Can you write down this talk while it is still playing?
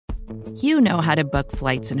You know how to book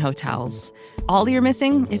flights and hotels. All you're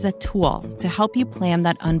missing is a tool to help you plan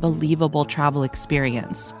that unbelievable travel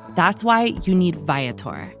experience. That's why you need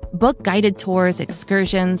Viator. Book guided tours,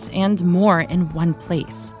 excursions, and more in one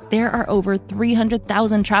place. There are over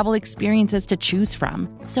 300,000 travel experiences to choose from,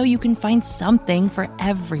 so you can find something for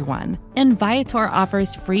everyone. And Viator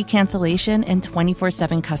offers free cancellation and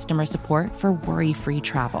 24/7 customer support for worry-free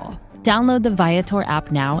travel. Download the Viator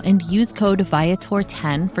app now and use code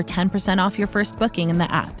Viator10 for 10% off your first booking in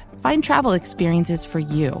the app. Find travel experiences for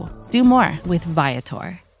you. Do more with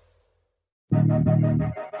Viator.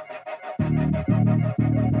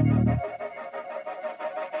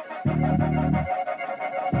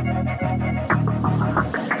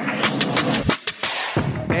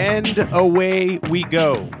 And away we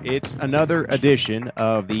go. It's another edition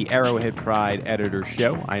of the Arrowhead Pride Editor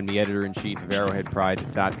Show. I'm the editor-in-chief of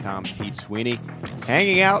arrowheadpride.com, Pete Sweeney,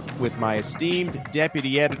 hanging out with my esteemed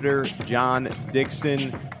deputy editor, John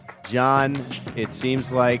Dixon. John, it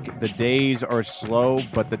seems like the days are slow,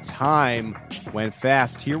 but the time went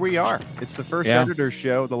fast. Here we are. It's the first editor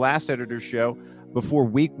show, the last editor show before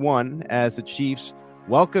week one, as the Chiefs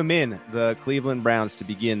welcome in the Cleveland Browns to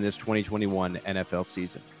begin this 2021 NFL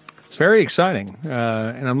season. It's very exciting,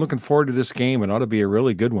 and I'm looking forward to this game. It ought to be a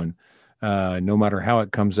really good one, no matter how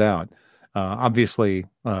it comes out. Obviously,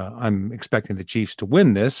 I'm expecting the Chiefs to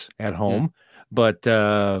win this at home, but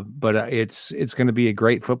it's going to be a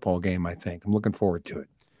great football game, I think. I'm looking forward to it.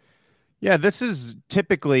 Yeah, this is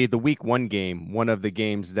typically the week one game, one of the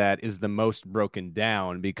games that is the most broken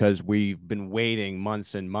down because we've been waiting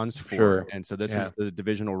months and months for it. And so this is the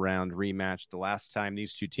divisional round rematch. The last time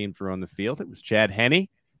these two teams were on the field, it was Chad Henne.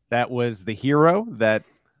 That was the hero that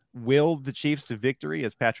willed the Chiefs to victory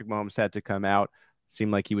as Patrick Mahomes had to come out.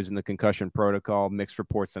 Seemed like he was in the concussion protocol, mixed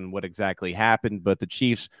reports on what exactly happened, but the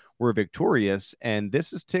Chiefs were victorious, and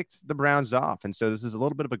this has ticked the Browns off. And so this is a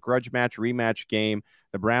little bit of a grudge match, rematch game.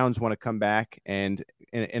 The Browns want to come back and,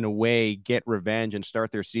 in a way, get revenge and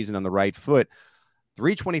start their season on the right foot.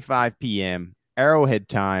 3:25 p.m., Arrowhead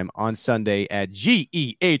time on Sunday at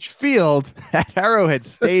GEH Field at Arrowhead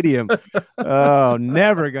Stadium. Oh,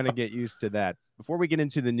 never going to get used to that. Before we get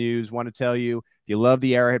into the news, want to tell you, if you love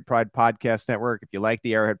the Arrowhead Pride Podcast Network, if you like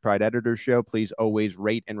the Arrowhead Pride Editor Show, please always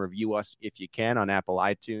rate and review us if you can on Apple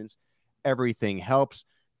iTunes. Everything helps.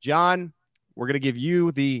 John, we're going to give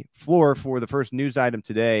you the floor for the first news item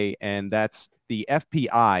today, and that's the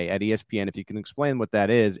FPI at ESPN. If you can explain what that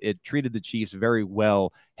is, it treated the Chiefs very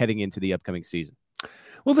well heading into the upcoming season.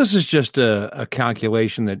 Well, this is just a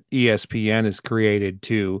calculation that ESPN has created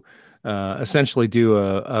to essentially do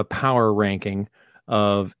a power ranking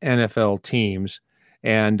of NFL teams.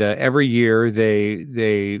 And every year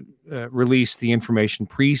they release the information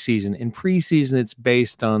preseason. In preseason, it's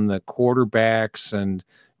based on the quarterbacks and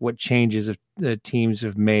what changes the teams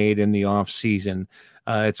have made in the offseason.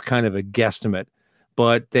 It's kind of a guesstimate.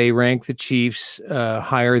 But they rank the Chiefs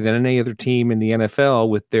higher than any other team in the NFL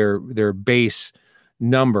with their base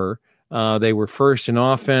number. They were first in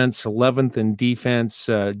offense, 11th in defense,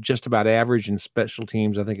 just about average in special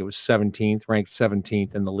teams. I think it was 17th, ranked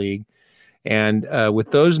 17th in the league. And with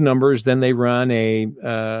those numbers, then they run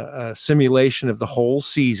a simulation of the whole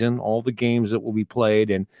season, all the games that will be played,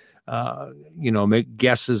 and make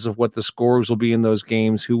guesses of what the scores will be in those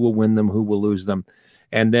games, who will win them, who will lose them,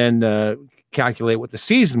 and then calculate what the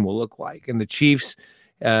season will look like. And the Chiefs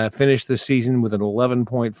finished the season with an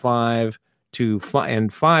 11.5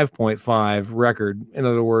 and 5.5 record. In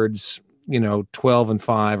other words,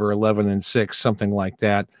 12-5 or 11-6, something like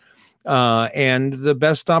that. And the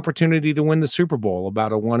best opportunity to win the Super Bowl,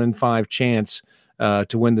 about a 1-in-5 chance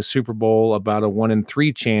to win the Super Bowl, about a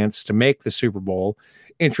 1-in-3 chance to make the Super Bowl.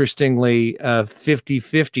 Interestingly, a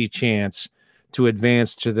 50-50 chance to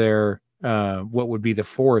advance to their what would be the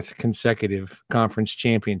fourth consecutive conference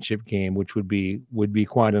championship game, which would be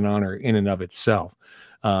quite an honor in and of itself.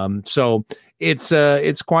 So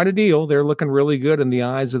it's quite a deal. They're looking really good in the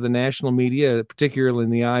eyes of the national media, particularly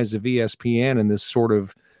in the eyes of ESPN, and this sort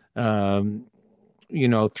of thrown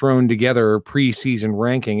together preseason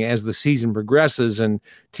ranking as the season progresses and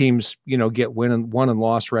teams, get won and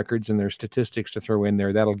loss records and their statistics to throw in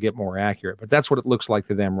there. That'll get more accurate, but that's what it looks like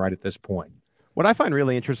to them right at this point. What I find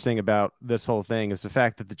really interesting about this whole thing is the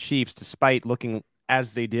fact that the Chiefs, despite looking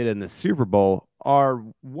as they did in the Super Bowl, are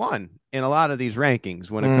one in a lot of these rankings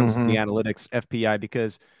when it comes to the analytics FPI,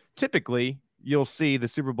 because typically you'll see the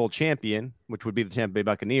Super Bowl champion, which would be the Tampa Bay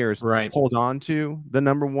Buccaneers, hold on to the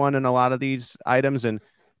number one in a lot of these items. And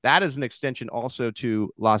that is an extension also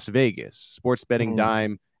to Las Vegas. Sports Betting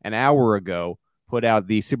Dime an hour ago put out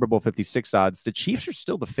the Super Bowl 56 odds, the Chiefs are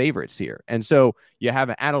still the favorites here. And so you have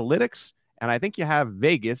analytics, and I think you have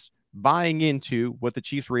Vegas buying into what the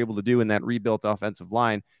Chiefs were able to do in that rebuilt offensive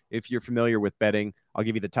line. If you're familiar with betting, I'll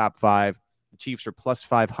give you the top 5. The Chiefs are plus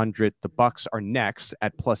 500. The Bucs are next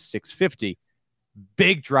at plus 650.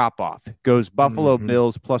 Big drop off goes Buffalo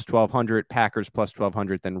Bills plus 1,200, Packers plus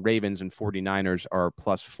 1,200, then Ravens and 49ers are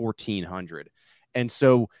plus 1,400. And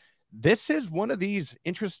so this is one of these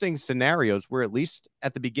interesting scenarios where, at least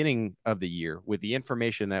at the beginning of the year, with the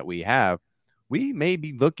information that we have, we may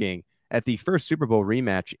be looking at the first Super Bowl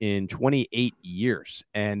rematch in 28 years.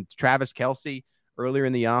 And Travis Kelce earlier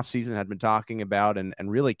in the offseason had been talking about and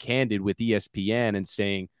really candid with ESPN and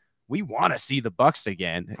saying, we want to see the Bucs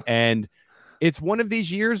again. And it's one of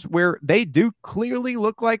these years where they do clearly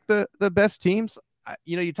look like the best teams.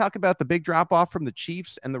 You talk about the big drop off from the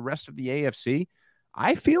Chiefs and the rest of the AFC.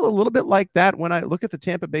 I feel a little bit like that when I look at the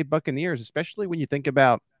Tampa Bay Buccaneers, especially when you think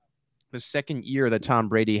about the second year that Tom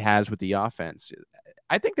Brady has with the offense.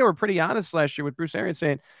 I think they were pretty honest last year with Bruce Arians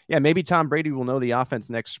saying, yeah, maybe Tom Brady will know the offense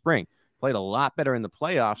next spring. Played a lot better in the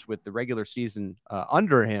playoffs with the regular season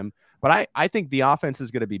under him. But I think the offense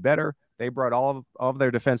is going to be better. They brought all of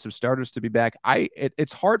their defensive starters to be back.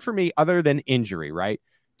 It's hard for me, other than injury, right,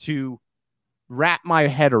 to wrap my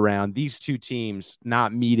head around these two teams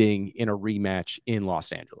not meeting in a rematch in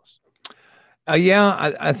Los Angeles.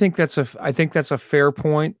 I think that's a fair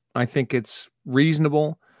point. I think it's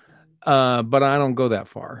reasonable, but I don't go that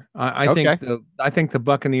far. I think the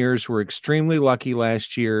Buccaneers were extremely lucky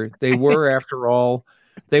last year. They were, after all,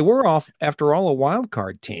 a wild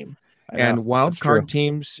card team. And wild card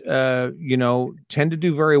teams, tend to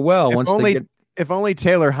do very well if only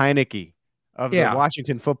Taylor Heineke of the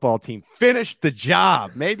Washington football team finished the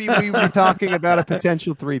job. Maybe we were talking about a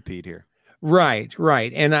potential three-peat here. Right.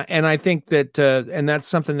 And I think that and that's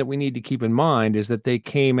something that we need to keep in mind, is that they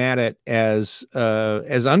came at it as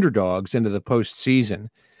underdogs into the postseason,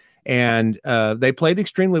 and they played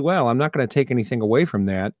extremely well. I'm not going to take anything away from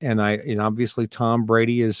that. And obviously Tom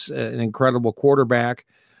Brady is an incredible quarterback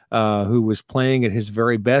who was playing at his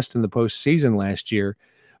very best in the postseason last year.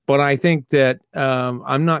 But I think that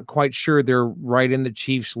I'm not quite sure they're right in the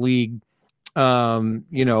Chiefs league,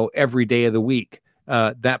 every day of the week.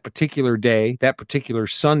 That particular day, that particular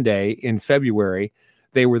Sunday in February,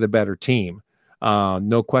 they were the better team.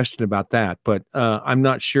 No question about that. But I'm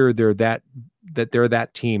not sure they're that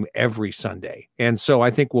team every Sunday. And so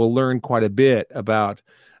I think we'll learn quite a bit about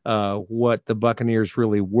what the Buccaneers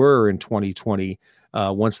really were in 2020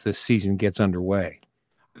 once this season gets underway.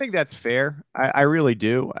 I think that's fair. I really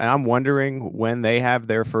do. And I'm wondering when they have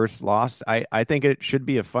their first loss. I think it should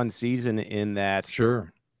be a fun season in that.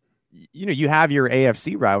 Sure. You have your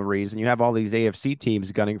AFC rivalries, and you have all these AFC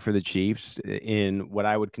teams gunning for the Chiefs in what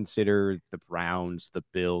I would consider the Browns, the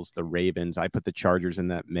Bills, the Ravens. I put the Chargers in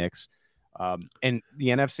that mix. And the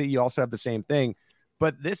NFC, you also have the same thing.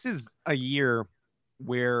 But this is a year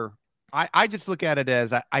where I just look at it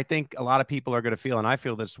as I think a lot of people are going to feel, and I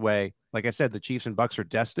feel this way. Like I said, the Chiefs and Bucs are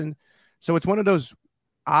destined. So it's one of those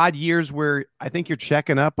odd years where I think you're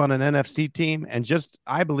checking up on an NFC team, and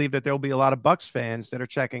I believe that there'll be a lot of Bucs fans that are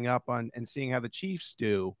checking up on and seeing how the Chiefs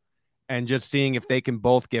do, and just seeing if they can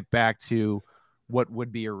both get back to what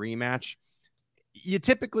would be a rematch. You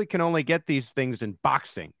typically can only get these things in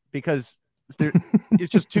boxing because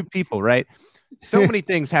it's just two people, right? So many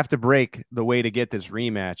things have to break the way to get this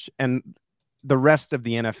rematch, and the rest of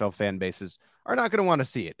the NFL fan bases are not going to want to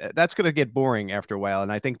see it. That's going to get boring after a while.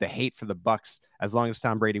 And I think the hate for the Bucs, as long as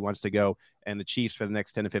Tom Brady wants to go, and the Chiefs for the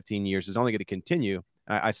next 10 to 15 years is only going to continue.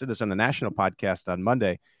 I said this on the national podcast on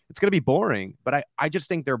Monday. It's going to be boring, but I just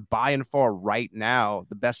think they're by and far right now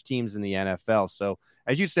the best teams in the NFL. So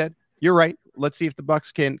as you said, you're right. Let's see if the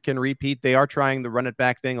Bucs can repeat. They are trying the run it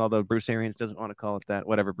back thing, although Bruce Arians doesn't want to call it that.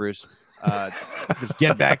 Whatever, Bruce. Just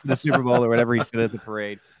get back to the Super Bowl or whatever he said at the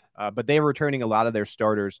parade. But they were returning a lot of their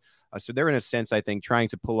starters. So they're, in a sense, I think, trying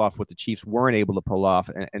to pull off what the Chiefs weren't able to pull off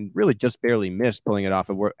and really just barely missed pulling it off.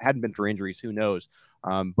 If it hadn't been for injuries, who knows?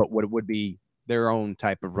 But what it would be their own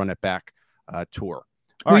type of run-it-back tour.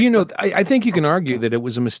 All right. I think you can argue that it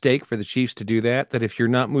was a mistake for the Chiefs to do that if you're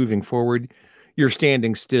not moving forward, you're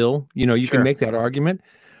standing still. You can make that argument.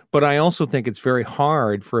 But I also think it's very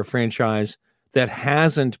hard for a franchise that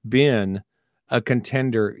hasn't been a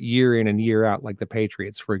contender year in and year out, like the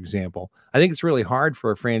Patriots, for example. I think it's really hard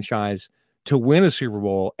for a franchise to win a Super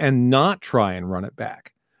Bowl and not try and run it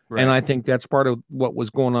back. Right. And I think that's part of what was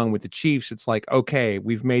going on with the Chiefs. It's like, okay,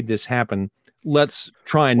 we've made this happen. Let's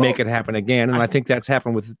try and make it happen again. And I think that's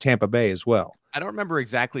happened with Tampa Bay as well. I don't remember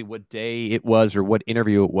exactly what day it was or what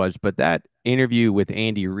interview it was, but that interview with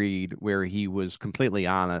Andy Reid where he was completely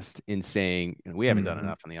honest in saying, we haven't done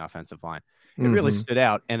enough on the offensive line. It really stood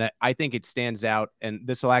out. And I think it stands out. And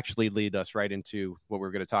this will actually lead us right into what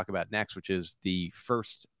we're going to talk about next, which is the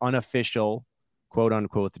first unofficial, quote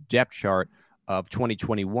unquote, depth chart of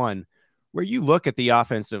 2021, where you look at the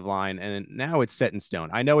offensive line and now it's set in stone.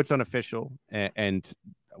 I know it's unofficial, and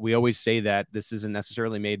we always say that this isn't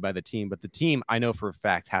necessarily made by the team, but the team, I know for a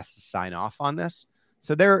fact, has to sign off on this.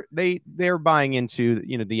 So they're buying into,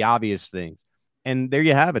 the obvious things. And there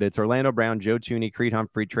you have it. It's Orlando Brown, Joe Thuney, Creed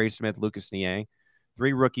Humphrey, Trey Smith, Lucas Niang,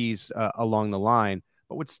 3 rookies along the line.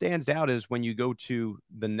 But what stands out is when you go to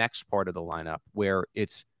the next part of the lineup, where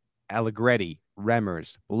it's Allegretti,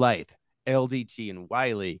 Remmers, Blythe, LDT, and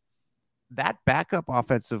Wiley. That backup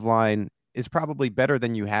offensive line is probably better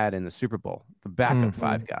than you had in the Super Bowl, the backup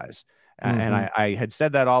 5 guys. And I had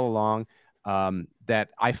said that all along, that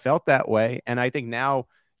I felt that way. And I think now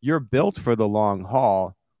you're built for the long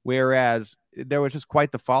haul, whereas there was just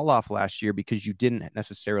quite the fall off last year because you didn't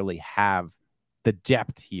necessarily have the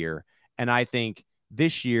depth here. And I think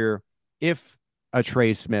this year, if a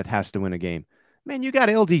Trey Smith has to win a game, man, you got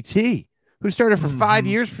LDT, who started for 5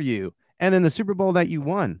 years for you. And then the Super Bowl that you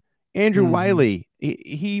won, Andrew Wiley,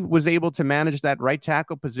 he was able to manage that right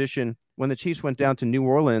tackle position when the Chiefs went down to New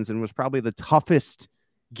Orleans, and was probably the toughest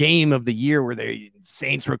game of the year, where the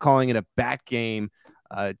Saints were calling it a bat game.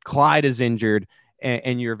 Clyde is injured,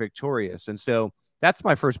 and you're victorious. And so that's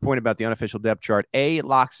my first point about the unofficial depth chart. A, it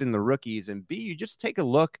locks in the rookies, and B, you just take a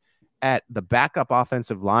look at the backup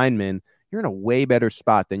offensive linemen. You're in a way better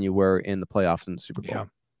spot than you were in the playoffs in the Super Bowl. Yeah.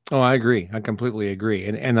 Oh, I agree. I completely agree.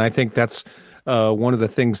 And I think that's one of the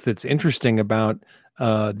things that's interesting about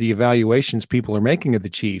the evaluations people are making of the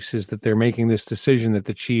Chiefs, is that they're making this decision that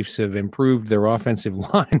the Chiefs have improved their offensive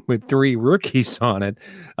line with 3 rookies on it.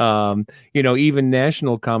 Even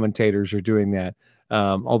national commentators are doing that.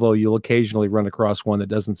 Although you'll occasionally run across one that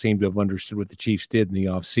doesn't seem to have understood what the Chiefs did in the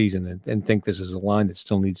offseason and think this is a line that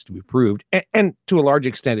still needs to be improved. And to a large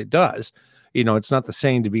extent, it does. It's not the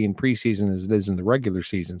same to be in preseason as it is in the regular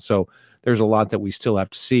season. So there's a lot that we still have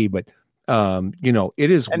to see. But,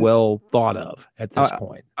 it is well thought of at this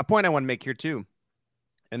point. A point I want to make here, too,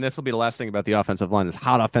 and this will be the last thing about the offensive line, is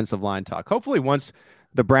hot offensive line talk. Hopefully once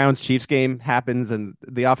the Browns-Chiefs game happens and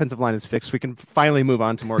the offensive line is fixed, we can finally move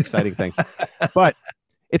on to more exciting things. But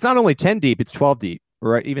it's not only 10 deep, it's 12 deep,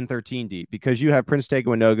 or even 13 deep, because you have Prince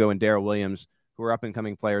Teguanogo and Darrel Williams, who are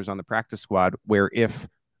up-and-coming players on the practice squad, where if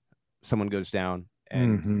someone goes down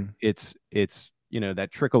and it's that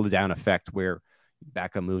trickle-down effect where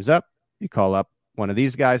backup moves up, you call up one of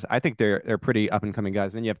these guys. I think they're pretty up-and-coming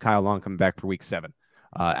guys. Then you have Kyle Long coming back for week 7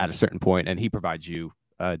 at a certain point, and he provides you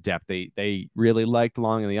depth. They really liked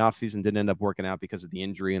Long in the offseason, didn't end up working out because of the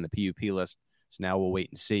injury and the PUP list. So now we'll wait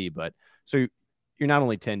and see. But so you're not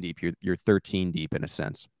only 10 deep, you're 13 deep in a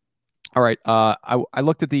sense. All right. I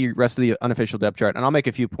looked at the rest of the unofficial depth chart, and I'll make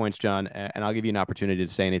a few points, John, and I'll give you an opportunity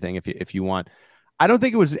to say anything if you want. I don't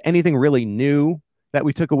think it was anything really new that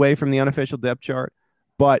we took away from the unofficial depth chart,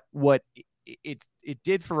 but what it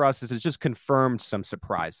did for us is it just confirmed some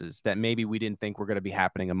surprises that maybe we didn't think were going to be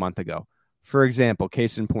happening a month ago. For example,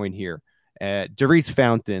 case in point here, Daurice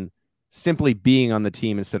Fountain simply being on the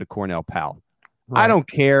team instead of Cornell Powell. Right. I don't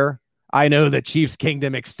care. I know the Chiefs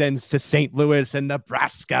Kingdom extends to St. Louis and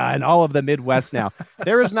Nebraska and all of the Midwest now.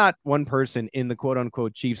 There is not one person in the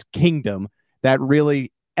quote-unquote Chiefs Kingdom that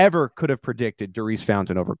really ever could have predicted Daurice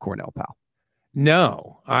Fountain over Cornell Powell.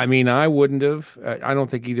 No, I mean, I wouldn't have. I don't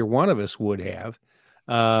think either one of us would have.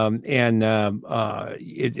 It's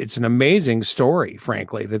an amazing story,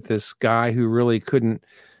 frankly, that this guy who really couldn't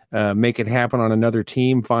make it happen on another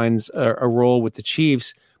team finds a role with the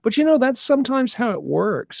Chiefs. But, that's sometimes how it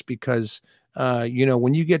works because,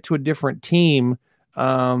 when you get to a different team,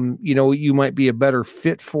 you might be a better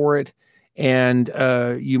fit for it. And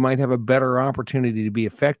you might have a better opportunity to be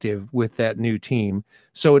effective with that new team.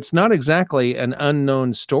 So it's not exactly an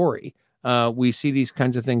unknown story. We see these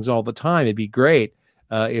kinds of things all the time. It'd be great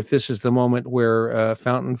if this is the moment where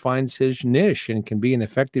Fountain finds his niche and can be an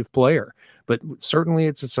effective player. But certainly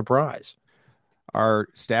it's a surprise. Our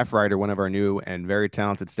staff writer, one of our new and very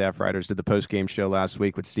talented staff writers, did the post-game show last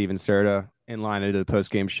week with Steven Serta. In line to the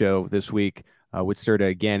post-game show this week with Serta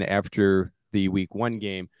again after the week 1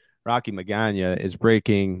 game. Rocky Magana is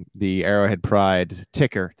breaking the Arrowhead Pride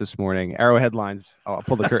ticker this morning. Arrowhead headlines, I'll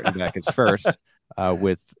pull the curtain back as first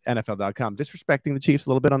with NFL.com, disrespecting the Chiefs a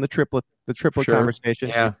little bit on the triplet sure. Conversation.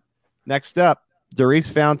 Yeah. Next up, Daurice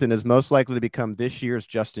Fountain is most likely to become this year's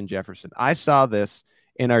Justin Jefferson. I saw this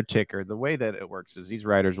in our ticker. The way that it works is these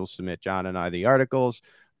writers will submit John and I the articles.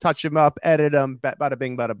 touch them up, edit them, bada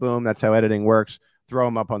bing, bada boom. That's how editing works. Throw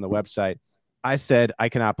them up on the website. I said, I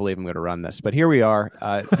cannot believe I'm going to run this, but here we are.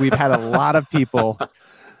 We've had a lot of people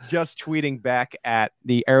just tweeting back at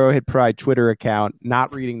the Arrowhead Pride Twitter account,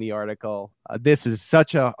 not reading the article. This is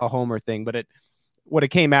such a Homer thing, but what it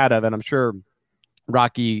came out of, and I'm sure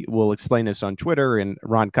Rocky will explain this on Twitter, and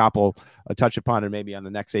Ron Kopp will touch upon it maybe on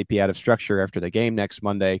the next AP Out of Structure after the game next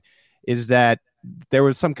Monday, is that there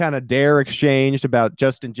was some kind of dare exchanged about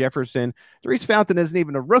Justin Jefferson. Darius Fountain isn't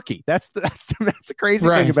even a rookie. That's the crazy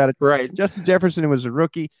thing about it. Right. Justin Jefferson was a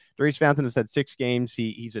rookie. Darius Fountain has had 6 games.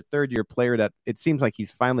 He's a third-year player that it seems like he's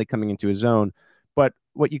finally coming into his own. But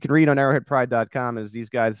what you can read on arrowheadpride.com is these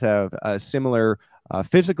guys have a similar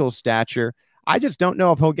physical stature. I just don't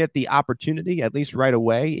know if he'll get the opportunity, at least right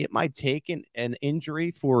away. It might take an injury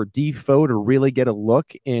for Defoe to really get a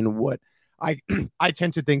look in what I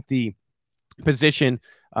tend to think the position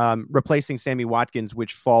replacing Sammy Watkins,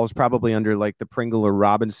 which falls probably under like the Pringle or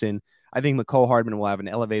Robinson. I think McCole Hardman will have an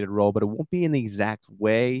elevated role, but it won't be in the exact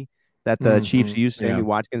way that the Chiefs use Sammy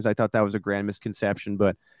Watkins. I thought that was a grand misconception,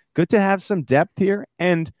 but good to have some depth here.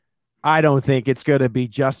 And I don't think it's going to be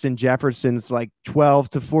Justin Jefferson's like 12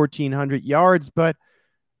 to 1,400 yards, but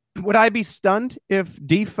would I be stunned if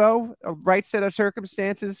Defoe, a right set of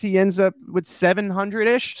circumstances, he ends up with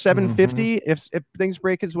 700-ish, 750 if things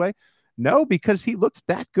break his way? No, because he looked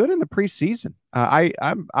that good in the preseason.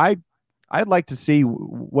 I'd like to see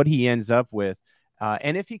what he ends up with,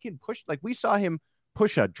 and if he can push, like we saw him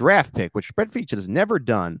push a draft pick, which Brett Veach has never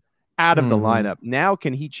done, out of the lineup. Now,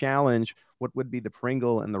 can he challenge what would be the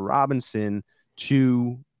Pringle and the Robinson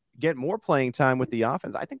to get more playing time with the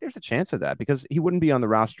offense? I think there's a chance of that because he wouldn't be on the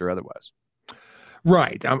roster otherwise.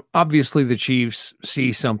 Right. Obviously, the Chiefs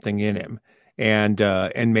see something in him.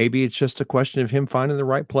 And maybe it's just a question of him finding the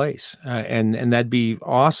right place. And that'd be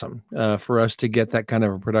awesome for us to get that kind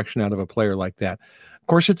of a production out of a player like that. Of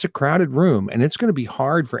course, it's a crowded room, and it's going to be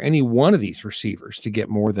hard for any one of these receivers to get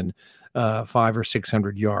more than 500 or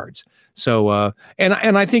 600 yards. So, and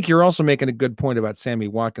I think you're also making a good point about Sammy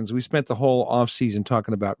Watkins. We spent the whole offseason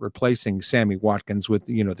talking about replacing Sammy Watkins with,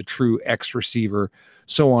 the true X receiver,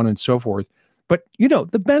 so on and so forth. But,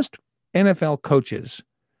 the best NFL coaches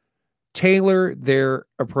tailor their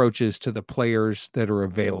approaches to the players that are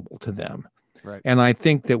available to them. Right. And I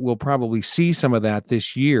think that we'll probably see some of that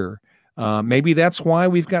this year. Maybe that's why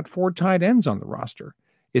we've got 4 tight ends on the roster,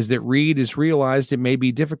 is that Reid has realized it may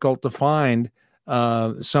be difficult to find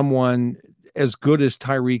someone as good as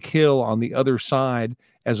Tyreek Hill on the other side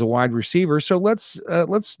as a wide receiver. So let's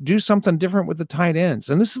do something different with the tight ends.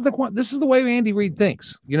 And this is the way Andy Reid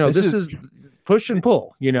thinks. This is push and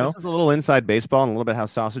pull. This is a little inside baseball and a little bit how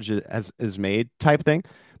sausage is made type thing.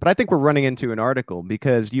 But I think we're running into an article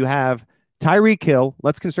because you have Tyreek Hill.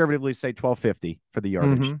 Let's conservatively say 1,250 for the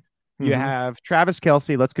yardage. You have Travis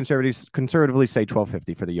Kelce. Let's conservatively say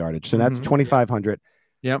 1,250 for the yardage. So that's 2,500.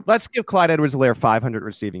 Yep. Let's give Clyde Edwards-Helaire 500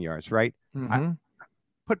 receiving yards, right?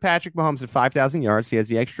 Put Patrick Mahomes at 5,000 yards. He has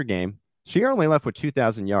the extra game. So you're only left with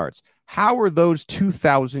 2,000 yards. How are those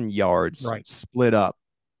 2,000 yards split up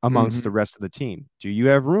amongst the rest of the team? Do you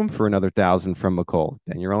have room for another 1,000 from McCole?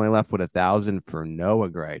 Then you're only left with 1,000 for Noah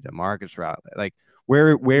Gray, DeMarcus Riley. Like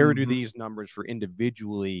where do these numbers for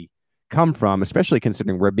individually come from, especially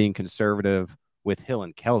considering we're being conservative with Hill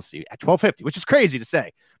and Kelce at 1,250, which is crazy to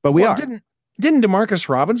say, but we are. Didn't Demarcus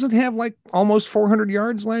Robinson have like almost 400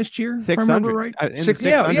 yards last year? 600, right?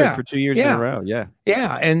 600 for 2 years in a row. Yeah.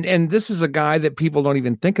 And this is a guy that people don't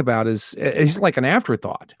even think about as he's like an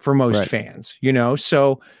afterthought for most fans,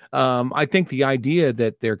 So I think the idea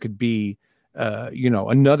that there could be,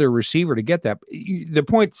 another receiver to get that. The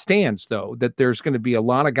point stands, though, that there's going to be a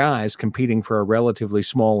lot of guys competing for a relatively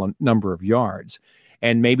small number of yards.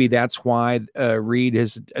 And maybe that's why Reid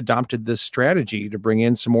has adopted this strategy to bring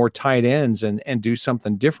in some more tight ends and do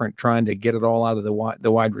something different, trying to get it all out of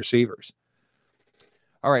the wide receivers.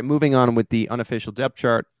 All right, moving on with the unofficial depth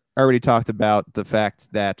chart. I already talked about the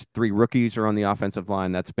fact that 3 rookies are on the offensive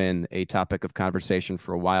line. That's been a topic of conversation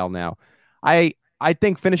for a while now. I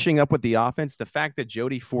think finishing up with the offense, the fact that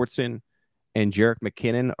Jody Fortson and Jerick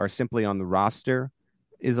McKinnon are simply on the roster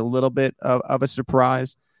is a little bit of a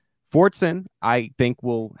surprise. Fortson, I think,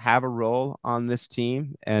 will have a role on this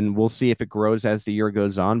team, and we'll see if it grows as the year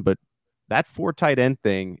goes on. But that 4 tight end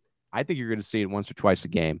thing, I think you're going to see it once or twice a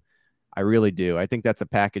game. I really do. I think that's a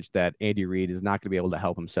package that Andy Reid is not going to be able to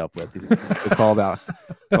help himself with. He's going to call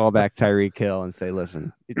back Tyreek Hill and say,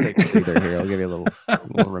 listen, you take a breather here. I'll give you a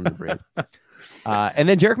little room to breathe. And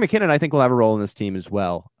then Jerick McKinnon, I think, will have a role in this team as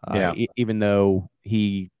well. Even though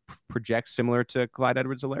he projects similar to Clyde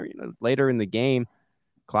Edwards-Helaire, later in the game,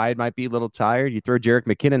 Clyde might be a little tired. You throw Jerick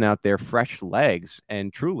McKinnon out there, fresh legs,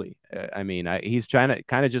 and truly, he's kind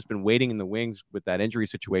of just been waiting in the wings with that injury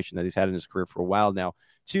situation that he's had in his career for a while now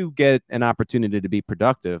to get an opportunity to be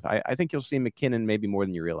productive. I think you'll see McKinnon maybe more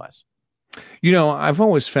than you realize. I've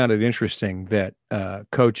always found it interesting that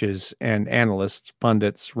coaches and analysts,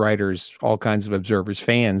 pundits, writers, all kinds of observers,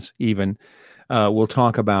 fans even, will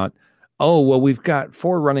talk about, we've got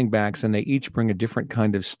 4 running backs and they each bring a different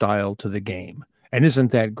kind of style to the game. And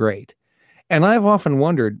isn't that great? And I've often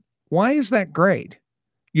wondered, why is that great?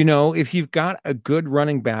 If you've got a good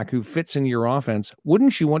running back who fits in your offense,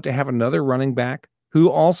 wouldn't you want to have another running back who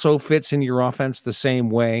also fits in your offense the same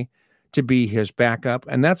way to be his backup?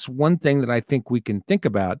 And that's one thing that I think we can think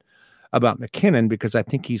about McKinnon, because I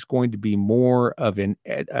think he's going to be more of an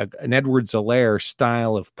Edwards-Helaire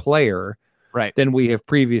style of player than we have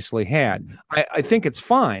previously had. I think it's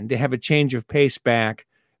fine to have a change of pace back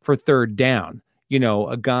for third down.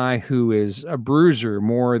 A guy who is a bruiser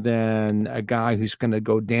more than a guy who's going to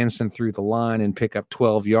go dancing through the line and pick up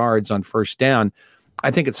 12 yards on first down.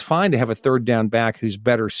 I think it's fine to have a third down back who's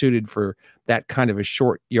better suited for that kind of a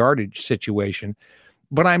short yardage situation.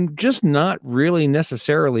 But I'm just not really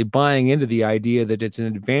necessarily buying into the idea that it's an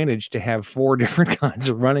advantage to have 4 different kinds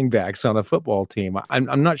of running backs on a football team.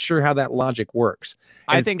 I'm not sure how that logic works.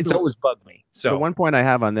 And I think it's always bugged me. So the one point I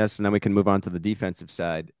have on this, and then we can move on to the defensive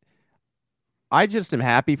side. I just am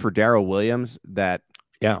happy for Darrel Williams that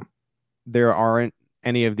there aren't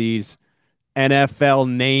any of these NFL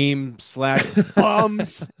name /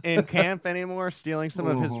 bums in camp anymore, stealing some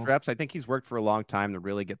of his reps. I think he's worked for a long time to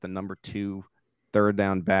really get the number 2 third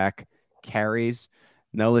down back carries.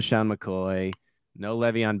 No LaShawn McCoy, no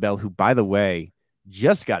Le'Veon Bell, who, by the way,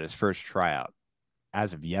 just got his first tryout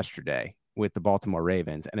as of yesterday with the Baltimore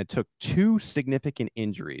Ravens. And it took 2 significant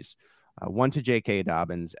injuries, one to J.K.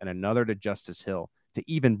 Dobbins and another to Justice Hill, to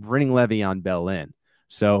even bring Le'Veon Bell in.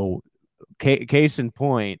 So case in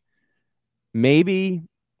point, maybe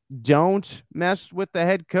don't mess with the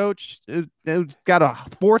head coach who's got a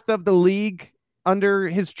 4th of the league under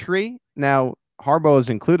his tree. Now, Harbaugh is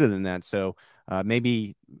included in that, so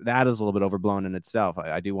maybe that is a little bit overblown in itself.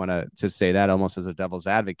 I do want to say that almost as a devil's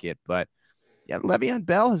advocate, but yeah, Le'Veon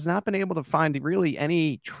Bell has not been able to find really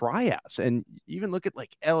any tryouts. And even look at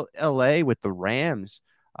like L.A. with the Rams.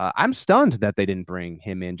 I'm stunned that they didn't bring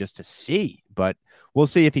him in just to see, but we'll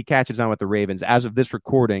see if he catches on with the Ravens. As of this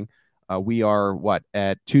recording, we are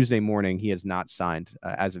at Tuesday morning. He has not signed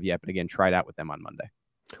as of yet, but again, tried out with them on Monday.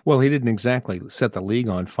 Well, he didn't exactly set the league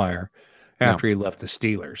on fire after he left the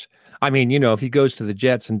Steelers. I mean, if he goes to the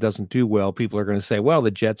Jets and doesn't do well, people are going to say, well, the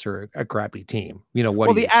Jets are a crappy team.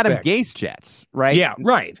 What do you Adam expect? Gase Jets, right? Yeah,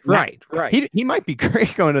 right. He might be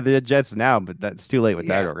great going to the Jets now, but that's too late with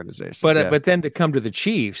that organization. But then to come to the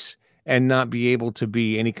Chiefs and not be able to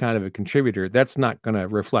be any kind of a contributor, that's not going to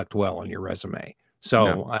reflect well on your resume.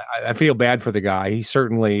 So I feel bad for the guy. He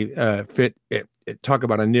certainly fit. Talk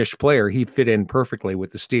about a niche player. He fit in perfectly with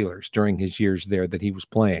the Steelers during his years there that he was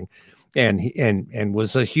playing, and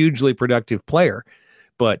was a hugely productive player.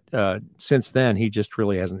 But since then, he just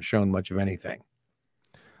really hasn't shown much of anything.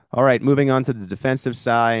 All right, moving on to the defensive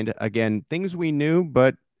side. Again, things we knew,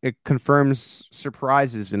 but it confirms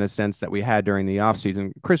surprises in a sense that we had during the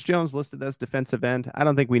offseason. Chris Jones listed as defensive end. I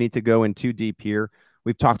don't think we need to go in too deep here.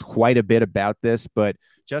 We've talked quite a bit about this, but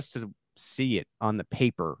just to see it on the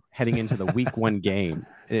paper heading into the week 1 game,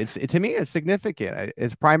 to me, it's significant.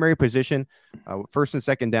 His primary position, first and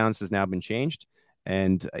second downs, has now been changed,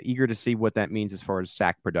 and eager to see what that means as far as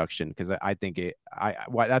sack production, because I think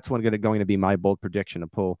that's going to be my bold prediction, to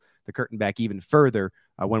pull the curtain back even further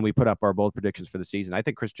when we put up our bold predictions for the season. I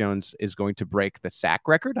think Chris Jones is going to break the sack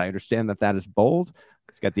record. I understand that is bold.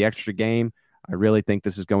 He's got the extra game. I really think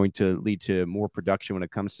this is going to lead to more production when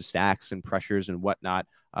it comes to sacks and pressures and whatnot.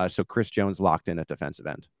 So Chris Jones locked in at defensive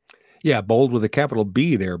end. Yeah, bold with a capital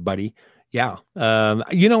B there, buddy. Yeah.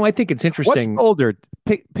 I think it's interesting. What's bolder,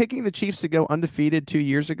 picking the Chiefs to go undefeated 2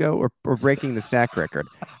 years ago or breaking the sack record?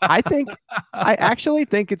 I actually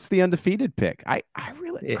think it's the undefeated pick.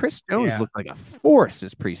 Chris Jones looked like a force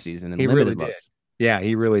this preseason. He really did. Yeah,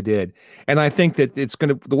 he really did. And I think that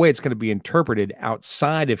the way it's going to be interpreted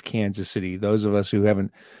outside of Kansas City, those of us who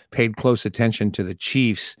haven't paid close attention to the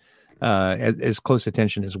Chiefs, as close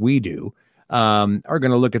attention as we do, are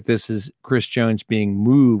going to look at this as Chris Jones being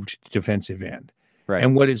moved to defensive end. Right.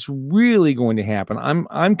 And what is really going to happen,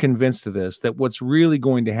 I'm convinced of this, that what's really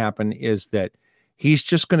going to happen is that he's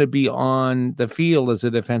just going to be on the field as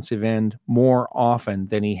a defensive end more often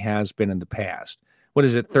than he has been in the past. What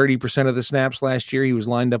is it, 30% of the snaps last year he was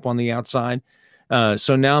lined up on the outside?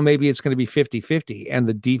 So now maybe it's going to be 50-50, and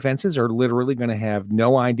the defenses are literally going to have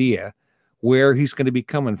no idea where he's going to be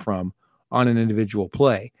coming from on an individual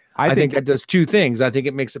play. I think that does two things. I think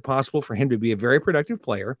it makes it possible for him to be a very productive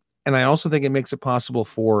player, and I also think it makes it possible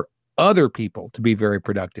for other people to be very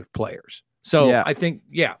productive players. So yeah. I think,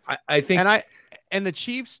 and the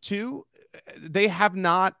Chiefs too, they have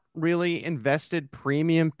not really invested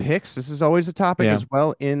premium picks. This is always a topic as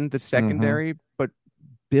well in the secondary, but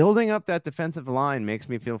building up that defensive line makes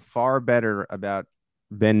me feel far better about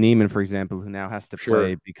Ben Neiman, for example, who now has to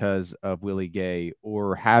play because of Willie Gay,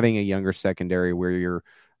 or having a younger secondary where you're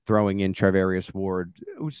throwing in Travarius Ward,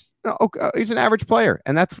 who's he's an average player,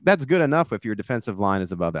 and that's good enough if your defensive line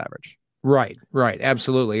is above average. Right,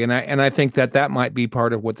 absolutely, and I think that might be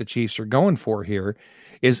part of what the Chiefs are going for here,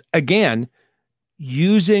 is again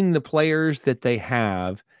using the players that they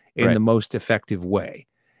have in the most effective way,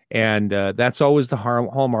 and that's always the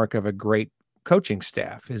hallmark of a great coaching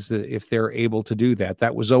staff, is that if they're able to do that.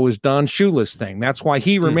 That was always Don Shula's thing. That's why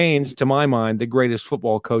he remains, to my mind, the greatest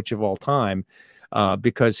football coach of all time,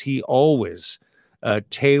 because he always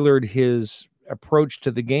tailored his approach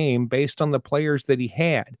to the game based on the players that he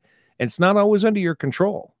had. And it's not always under your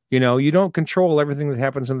control. You don't control everything that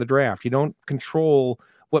happens in the draft. You don't control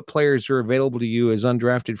what players are available to you as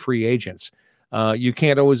undrafted free agents. You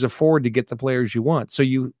can't always afford to get the players you want. So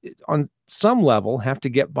you, on some level, have to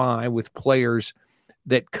get by with players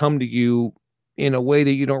that come to you in a way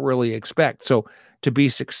that you don't really expect. So to be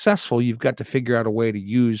successful, you've got to figure out a way to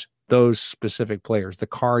use those specific players, the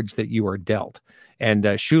cards that you are dealt. And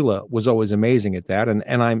Shula was always amazing at that.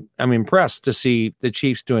 And I'm impressed to see the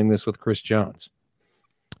Chiefs doing this with Chris Jones.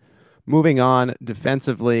 Moving on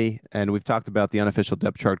defensively, and we've talked about the unofficial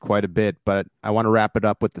depth chart quite a bit, but I want to wrap it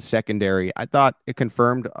up with the secondary. I thought it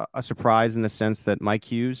confirmed a surprise in the sense that Mike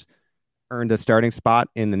Hughes earned a starting spot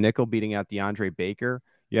in the nickel, beating out DeAndre Baker.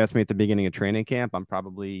 You asked me at the beginning of training camp. I'm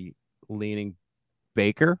probably leaning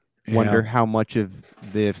Baker. Wonder how much of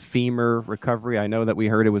the femur recovery. I know that we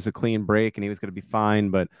heard it was a clean break and he was going to be fine,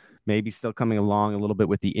 but maybe still coming along a little bit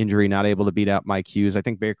with the injury, not able to beat out Mike Hughes. I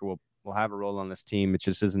think Baker will have a role on this team. It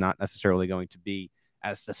just is not necessarily going to be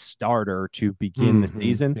as the starter to begin the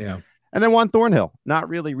season. Yeah. And then Juan Thornhill, not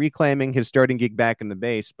really reclaiming his starting gig back in the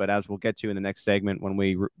base, but as we'll get to in the next segment when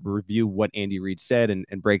we review what Andy Reid said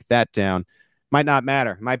and break that down, might not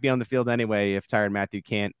matter. Might be on the field anyway if Tyrann Mathieu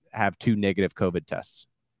can't have 2 negative COVID tests.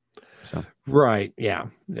 So right, yeah,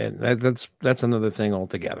 that's another thing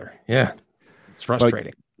altogether. Yeah, it's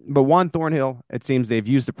frustrating. But Juan Thornhill, it seems they've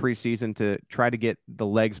used the preseason to try to get the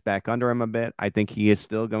legs back under him a bit. I think he is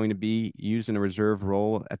still going to be used in a reserve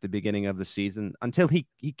role at the beginning of the season until he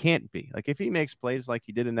can't be. Like if he makes plays like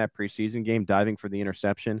he did in that preseason game, diving for the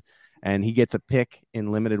interception, and he gets a pick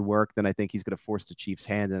in limited work, then I think he's going to force the Chiefs'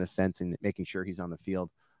 hand in a sense in making sure he's on the field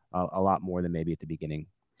a lot more than maybe at the beginning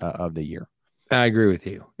of the year. I agree with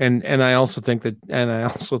you, and I also think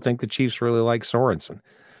the Chiefs really like Sorensen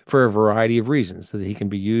for a variety of reasons, that he can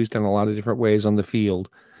be used in a lot of different ways on the field.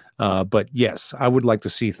 But yes, I would like to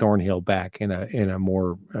see Thornhill back in a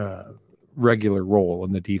more regular role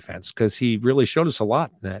in the defense, because he really showed us a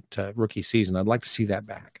lot in that rookie season. I'd like to see that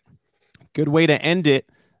back. Good way to end it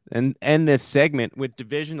and end this segment with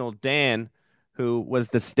Divisional Dan, who was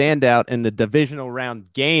the standout in the divisional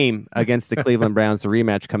round game against the Cleveland Browns, the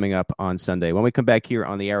rematch coming up on Sunday. When we come back here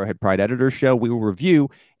on the Arrowhead Pride Editors Show, we will review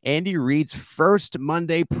Andy Reid's first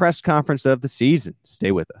Monday press conference of the season.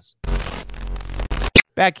 Stay with us.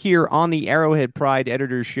 Back here on the Arrowhead Pride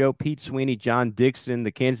Editors Show, Pete Sweeney, John Dixon,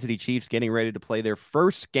 the Kansas City Chiefs getting ready to play their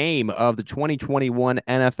first game of the 2021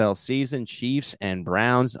 NFL season. Chiefs and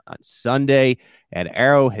Browns on Sunday at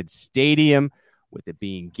Arrowhead Stadium. With it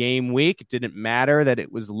being game week, it didn't matter that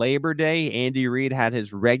it was Labor Day. Andy Reid had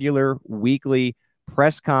his regular weekly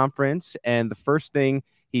press conference, and the first thing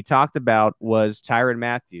he talked about was Tyrann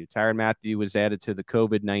Mathieu. Tyrann Mathieu was added to the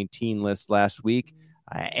COVID-19 list last week,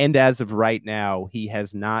 and as of right now, he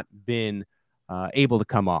has not been able to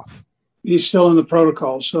come off. He's still in the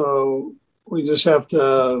protocol, so we just have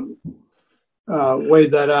to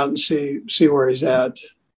wait that out and see where he's at.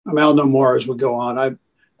 I mean, I'll know more as we go on.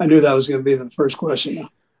 I knew that was going to be the first question.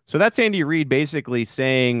 So that's Andy Reid basically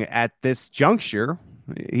saying at this juncture,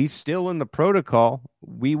 he's still in the protocol.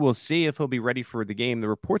 We will see if he'll be ready for the game. The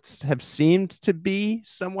reports have seemed to be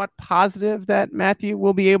somewhat positive that Mathieu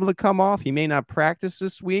will be able to come off. He may not practice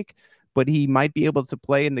this week, but he might be able to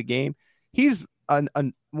play in the game. He's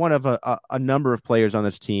one of a number of players on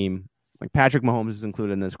this team. Like Patrick Mahomes is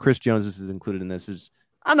included in this. Chris Jones is included in this.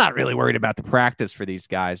 I'm not really worried about the practice for these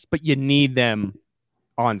guys, but you need them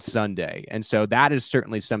on Sunday. And so that is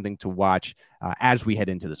certainly something to watch as we head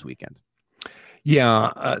into this weekend.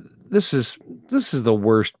 Yeah, this is the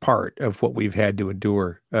worst part of what we've had to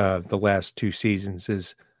endure the last 2 seasons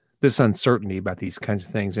is this uncertainty about these kinds of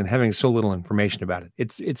things and having so little information about it.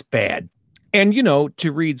 It's bad. And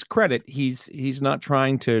to Reid's credit, he's not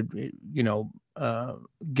trying to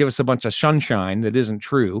give us a bunch of sunshine that isn't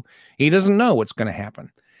true. He doesn't know what's going to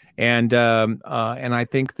happen, and I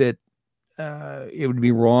think that it would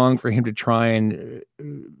be wrong for him to try and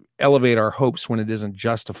elevate our hopes when it isn't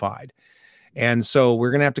justified. And so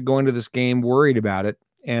we're going to have to go into this game worried about it.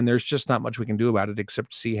 And there's just not much we can do about it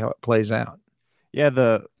except see how it plays out. Yeah,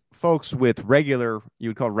 the folks with you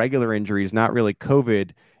would call regular injuries, not really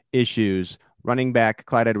COVID issues. Running back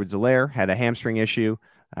Clyde Edwards-Helaire had a hamstring issue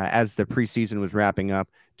as the preseason was wrapping up.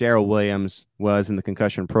 Darrel Williams was in the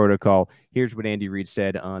concussion protocol. Here's what Andy Reid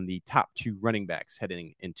said on the top 2 running backs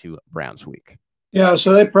heading into Browns week. Yeah,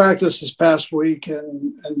 so they practiced this past week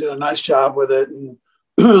and did a nice job with it. And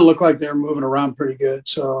it looked like they're moving around pretty good.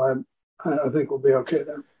 So I think we'll be okay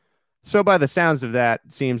there. So by the sounds of that,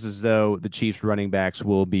 it seems as though the Chiefs running backs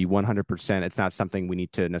will be 100%. It's not something we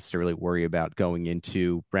need to necessarily worry about going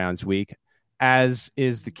into Browns week. As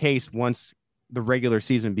is the case once the regular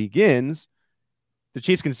season begins, the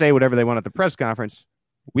Chiefs can say whatever they want at the press conference.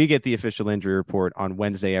 We get the official injury report on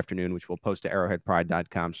Wednesday afternoon, which we'll post to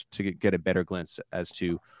arrowheadpride.com to get a better glimpse as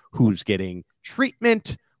to who's getting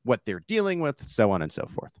treatment, what they're dealing with, so on and so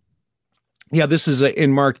forth. Yeah, this is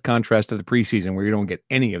in marked contrast to the preseason where you don't get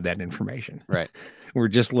any of that information. Right. We're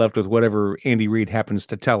just left with whatever Andy Reid happens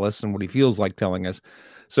to tell us and what he feels like telling us.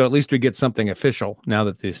 So at least we get something official now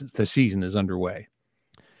that the season is underway.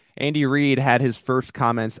 Andy Reid had his first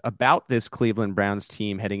comments about this Cleveland Browns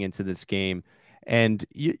team heading into this game. And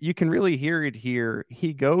you can really hear it here.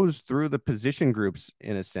 He goes through the position groups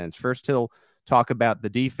in a sense. First, he'll talk about the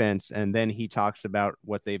defense, and then he talks about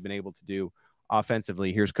what they've been able to do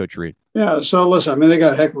offensively. Here's Coach Reid. Yeah, so listen, I mean, they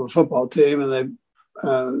got a heck of a football team, and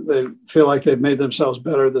they feel like they've made themselves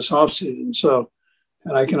better this offseason. So,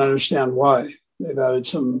 and I can understand why. They've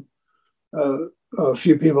added a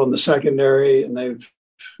few people in the secondary, and they've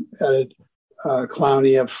added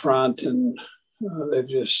Clowney up front, and they've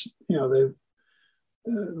just, the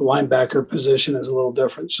linebacker position is a little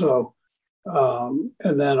different. So,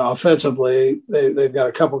 and then offensively, they've got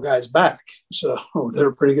a couple guys back, so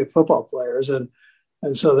they're pretty good football players, and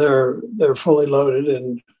so they're fully loaded,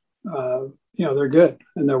 and they're good,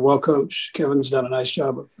 and they're well coached. Kevin's done a nice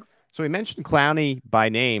job with them. So we mentioned Clowney by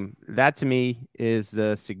name. That to me is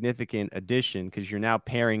a significant addition because you're now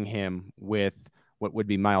pairing him with what would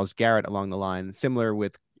be Myles Garrett along the line, similar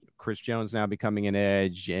with Chris Jones now becoming an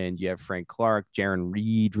edge, and you have Frank Clark, Jarran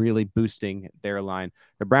Reed really boosting their line.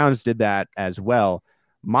 The Browns did that as well.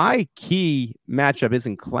 My key matchup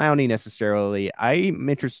isn't Clowney necessarily. I'm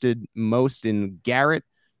interested most in Garrett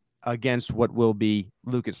against what will be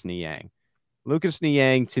Lucas Niang. Lucas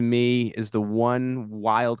Niang, to me, is the one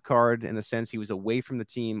wild card in the sense he was away from the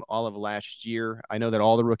team all of last year. I know that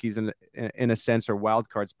all the rookies, in a sense, are wild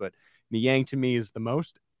cards, but Niang, to me, is the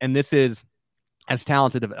most. And this is as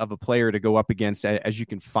talented of a player to go up against as you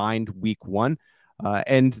can find week one.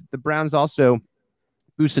 And the Browns also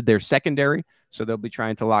boosted their secondary, so they'll be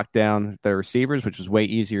trying to lock down their receivers, which is way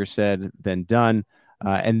easier said than done.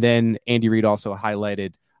 And then Andy Reid also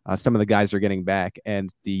highlighted some of the guys are getting back,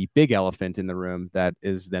 and the big elephant in the room that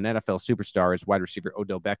is an NFL superstar is wide receiver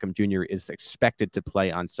Odell Beckham Jr. is expected to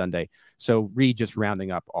play on Sunday. So Reid just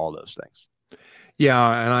rounding up all those things.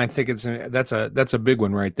 Yeah, and I think that's a big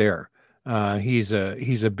one right there. He's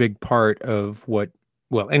a big part of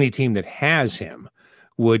any team that has him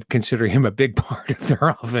would consider him a big part of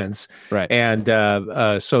their offense. Right. And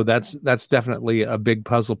so that's definitely a big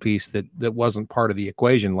puzzle piece that wasn't part of the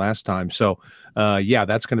equation last time. So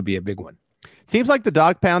that's going to be a big one. Seems like the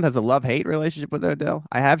Dog Pound has a love-hate relationship with Odell.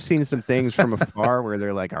 I have seen some things from afar where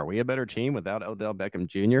they're like, are we a better team without Odell Beckham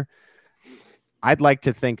Jr.? I'd like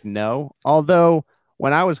to think no. Although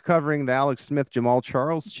when I was covering the Alex Smith, Jamal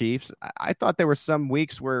Charles Chiefs, I thought there were some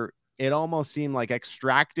weeks where it almost seemed like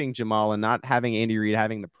extracting Jamal and not having Andy Reid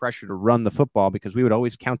having the pressure to run the football, because we would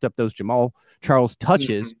always count up those Jamal Charles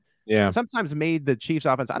touches. Yeah. Sometimes made the Chiefs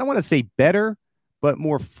offense, I don't want to say better, but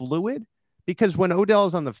more fluid, because when Odell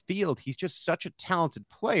is on the field, he's just such a talented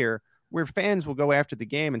player where fans will go after the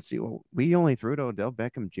game and see, well, we only threw to Odell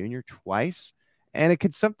Beckham Jr. twice. And it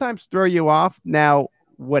could sometimes throw you off. Now,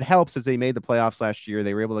 what helps is they made the playoffs last year.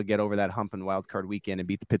 They were able to get over that hump in Wild Card Weekend and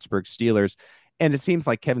beat the Pittsburgh Steelers. And it seems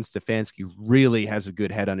like Kevin Stefanski really has a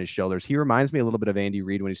good head on his shoulders. He reminds me a little bit of Andy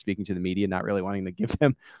Reid when he's speaking to the media, not really wanting to give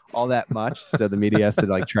them all that much. So the media has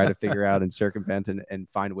to try to figure out and circumvent and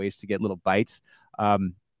find ways to get little bites.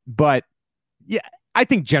 But yeah, I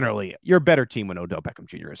think generally you're a better team when Odell Beckham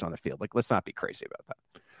Jr. is on the field. Like, let's not be crazy about that.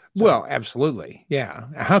 So. Well, absolutely. Yeah.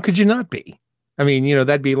 How could you not be? I mean,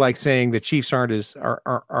 that'd be like saying the Chiefs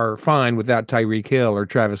are fine without Tyreek Hill or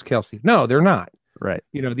Travis Kelce. No, they're not. Right.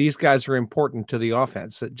 These guys are important to the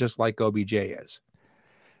offense, just like OBJ is.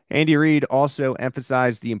 Andy Reid also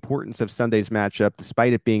emphasized the importance of Sunday's matchup,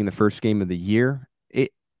 despite it being the first game of the year.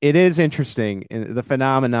 It is interesting, the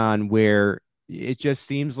phenomenon where it just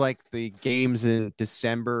seems like the games in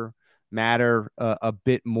December matter a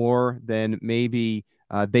bit more than maybe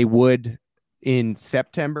they would in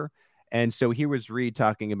September. And so here was Reid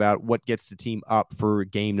talking about what gets the team up for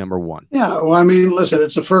game number 1. Yeah, well, I mean, listen,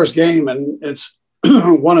 it's the first game and it's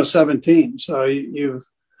 1 of 17. So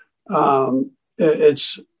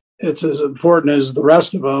it's as important as the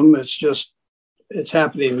rest of them. It's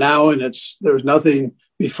happening now, and there's nothing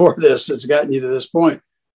before this that's gotten you to this point.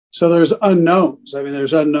 So there's unknowns. I mean,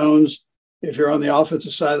 there's unknowns. If you're on the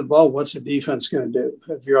offensive side of the ball, what's the defense going to do?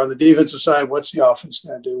 If you're on the defensive side, what's the offense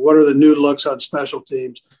going to do? What are the new looks on special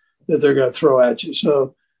teams that they're going to throw at you?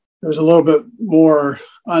 So there's a little bit more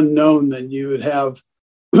unknown than you would have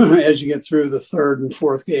as you get through the third and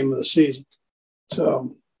fourth game of the season.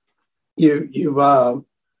 So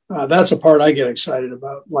that's a part I get excited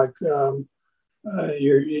about. Like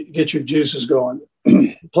you get your juices going.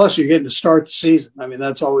 Plus, you're getting to start the season. I mean,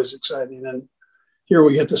 that's always exciting. And here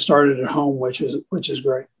we get to start it at home, which is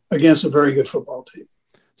great against a very good football team.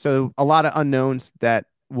 So a lot of unknowns that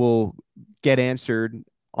will get answered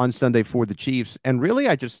on Sunday for the Chiefs. And really,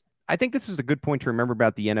 I think this is a good point to remember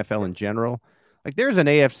about the NFL in general. Like, there's an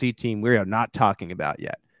AFC team we are not talking about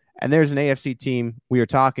yet. And there's an AFC team we are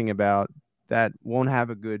talking about that won't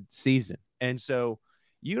have a good season. And so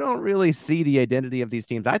you don't really see the identity of these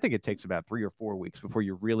teams. I think it takes about 3 or 4 weeks before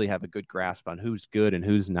you really have a good grasp on who's good and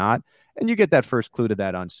who's not. And you get that first clue to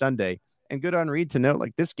that on Sunday. And good on Reid to note,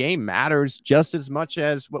 like, this game matters just as much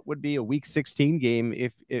as what would be a week 16 game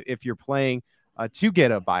if you're playing to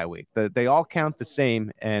get a bye week. They all count the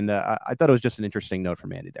same. And I thought it was just an interesting note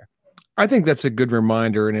from Andy there. I think that's a good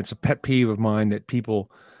reminder, and it's a pet peeve of mine that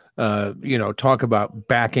people talk about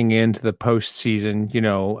backing into the postseason,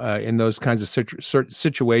 in those kinds of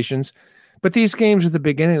situations. But these games at the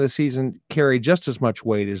beginning of the season carry just as much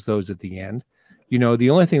weight as those at the end. The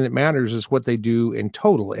only thing that matters is what they do in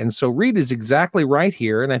total. And so Reid is exactly right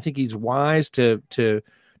here. And I think he's wise to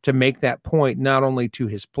make that point, not only to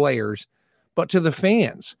his players, but to the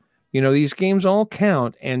fans. These games all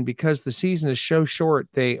count. And because the season is so short,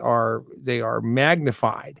 they are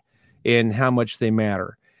magnified in how much they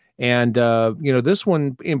matter. And, this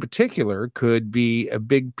one in particular could be a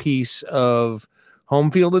big piece of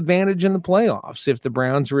home field advantage in the playoffs if the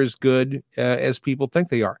Browns are as good as people think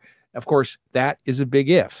they are. Of course, that is a big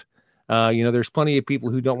if. There's plenty of people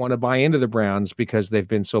who don't want to buy into the Browns because they've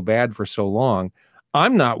been so bad for so long.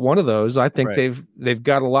 I'm not one of those. I think right. they've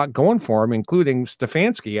got a lot going for them, including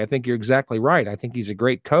Stefanski. I think you're exactly right. I think he's a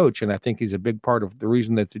great coach, and I think he's a big part of the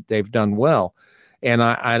reason that they've done well. And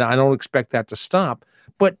I don't expect that to stop.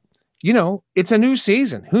 But it's a new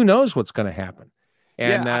season. Who knows what's going to happen?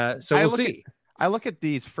 And so we'll see. I look at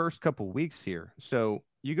these first couple weeks here. So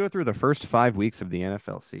you go through the first 5 weeks of the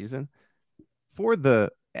NFL season. For the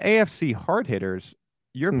AFC hard hitters,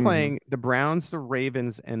 you're playing the Browns, the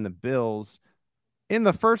Ravens, and the Bills in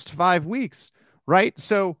the first 5 weeks, right?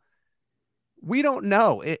 So we don't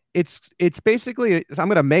know. It's basically, I'm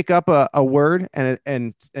going to make up a word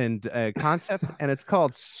and a concept, and it's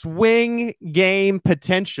called swing game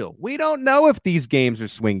potential. We don't know if these games are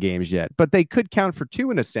swing games yet, but they could count for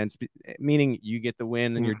 2 in a sense, meaning you get the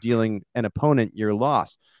win and you're dealing an opponent you're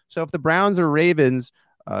lost. So if the Browns or Ravens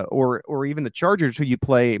or even the Chargers, who you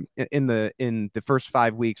play in the first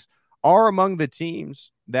 5 weeks, are among the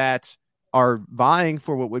teams that are vying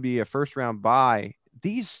for what would be a first round bye,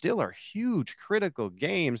 these still are huge, critical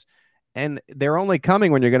games, and they're only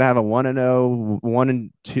coming when you're going to have a 1-0,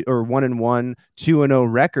 1-2, or 1-1,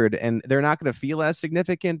 2-0 record, and they're not going to feel as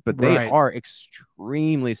significant, but they are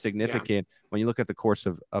extremely significant when you look at the course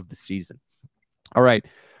of the season. All right,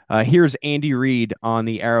 here's Andy Reid on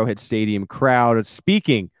the Arrowhead Stadium crowd.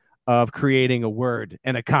 Speaking of creating a word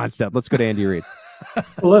and a concept, let's go to Andy Reid.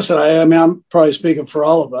 Listen, I mean, I'm probably speaking for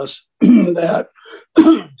all of us that,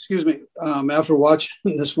 excuse me, after watching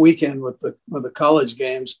this weekend with the college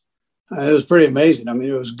games, it was pretty amazing. I mean,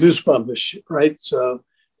 it was goosebumpish, right? So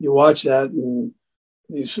you watch that, and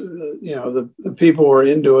these, the people were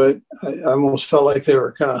into it. I almost felt like they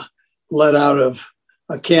were kind of let out of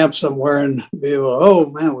a camp somewhere and be able,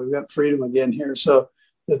 oh man, we've got freedom again here, so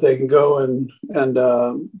that they can go and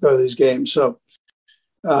go to these games. So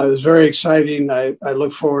it was very exciting. I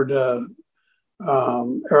look forward to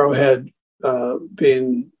Arrowhead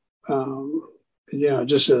being,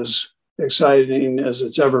 just as exciting as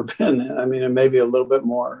it's ever been. I mean, and maybe a little bit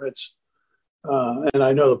more. It's and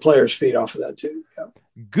I know the players feed off of that too. Yeah.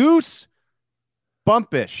 Goose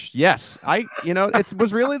bumpish. Yes. It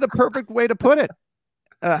was really the perfect way to put it.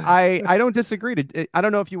 I don't disagree. I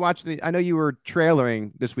don't know if you watched I know you were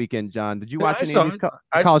trailering this weekend, John. Did you watch any of these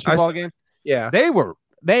college football games? Yeah. They were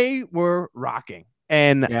rocking.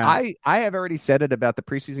 And yeah. I have already said it about the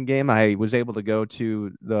preseason game. I was able to go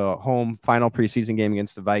to the home final preseason game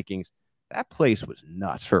against the Vikings. That place was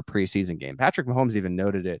nuts for a preseason game. Patrick Mahomes even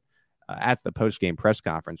noted it at the post-game press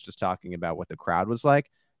conference, just talking about what the crowd was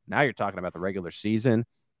like. Now you're talking about the regular season.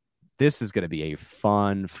 This is going to be a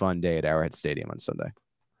fun day at Arrowhead Stadium on Sunday.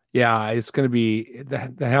 Yeah, it's going to be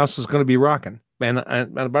the house is going to be rocking. Man,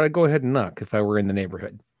 I'm about to go ahead and knock if I were in the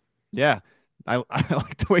neighborhood. Yeah, I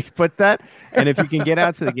like the way you put that. And if you can get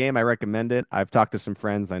out to the game, I recommend it. I've talked to some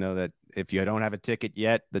friends. I know that if you don't have a ticket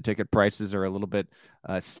yet, the ticket prices are a little bit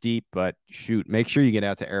steep, but shoot, make sure you get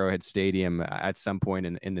out to Arrowhead Stadium at some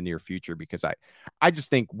point in the near future, because I just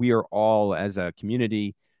think we are all as a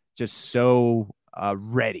community just so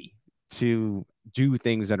ready to do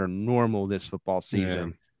things that are normal this football season.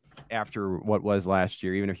 Yeah. After what was last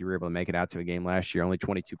year, even if you were able to make it out to a game last year, only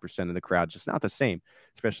 22% of the crowd, just not the same,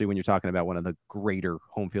 especially when you're talking about one of the greater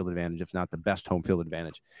home field advantage, if not the best home field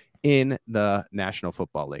advantage in the National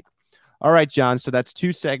Football League. All right, John. So that's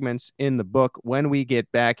 2 segments in the book. When we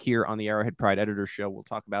get back here on the Arrowhead Pride Editor Show, we'll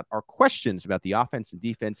talk about our questions about the offense and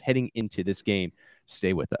defense heading into this game.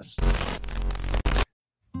 Stay with us.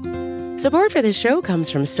 Support for this show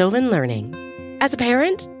comes from Sylvan Learning. As a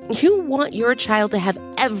parent, you want your child to have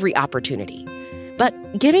every opportunity, but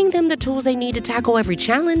giving them the tools they need to tackle every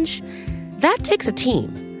challenge, that takes a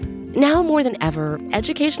team. Now more than ever,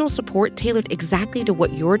 educational support tailored exactly to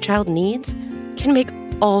what your child needs can make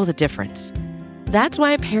all the difference. That's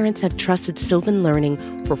why parents have trusted Sylvan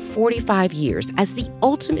Learning for 45 years as the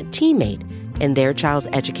ultimate teammate in their child's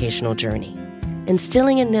educational journey,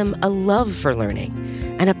 instilling in them a love for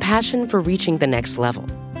learning and a passion for reaching the next level.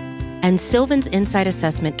 And Sylvan's Insight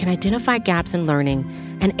Assessment can identify gaps in learning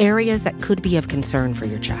and areas that could be of concern for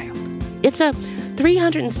your child. It's a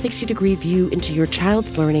 360-degree view into your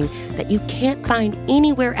child's learning that you can't find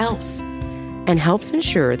anywhere else, and helps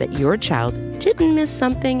ensure that your child didn't miss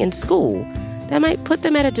something in school that might put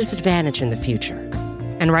them at a disadvantage in the future.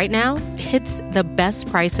 And right now, it's the best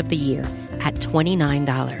price of the year at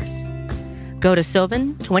 $29. Go to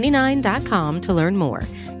sylvan29.com to learn more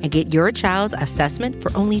and get your child's assessment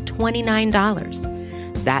for only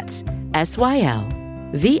 $29. That's SYLVAN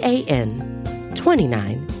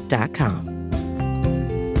 29.com.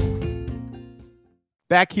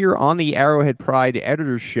 Back here on the Arrowhead Pride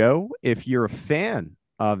Editor Show, if you're a fan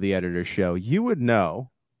of the Editor Show, you would know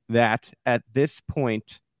that at this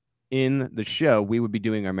point in the show, we would be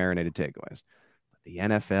doing our marinated takeaways. But the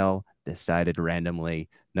NFL decided randomly,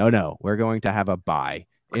 no, we're going to have a bye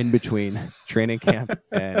in between training camp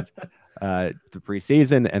and the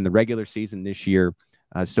preseason and the regular season this year.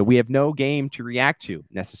 So we have no game to react to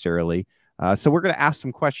necessarily. So we're going to ask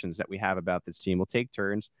some questions that we have about this team. We'll take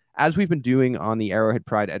turns. As we've been doing on the Arrowhead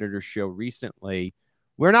Pride Editor Show recently,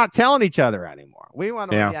 we're not telling each other anymore. We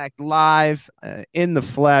want to react live in the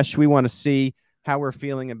flesh. We want to see how we're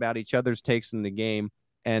feeling about each other's takes in the game.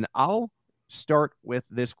 And I'll start with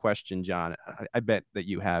this question, John. I bet that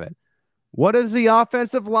you have it. What does the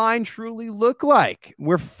offensive line truly look like?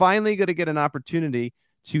 We're finally going to get an opportunity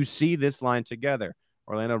to see this line together.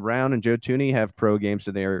 Orlando Brown and Joe Thuney have pro games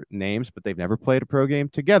to their names, but they've never played a pro game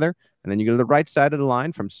together. And then you go to the right side of the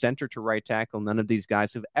line from center to right tackle. None of these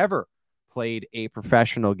guys have ever played a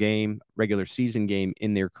professional game, regular season game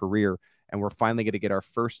in their career. And we're finally going to get our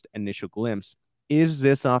first initial glimpse. Is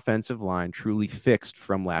this offensive line truly fixed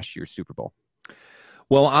from last year's Super Bowl?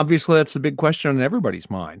 Well, obviously that's the big question on everybody's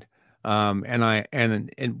mind.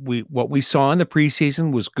 What we saw in the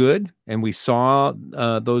preseason was good, and we saw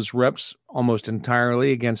those reps almost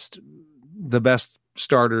entirely against the best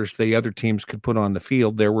starters the other teams could put on the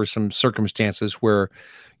field. There were some circumstances where,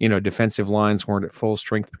 defensive lines weren't at full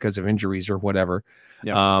strength because of injuries or whatever.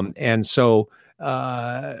 Yeah. So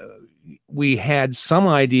we had some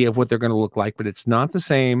idea of what they're going to look like, but it's not the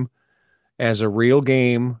same as a real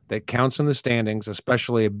game that counts in the standings,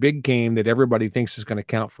 especially a big game that everybody thinks is going to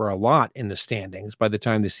count for a lot in the standings by the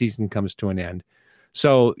time the season comes to an end.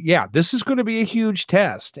 So, yeah, this is going to be a huge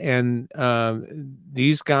test. And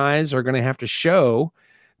these guys are going to have to show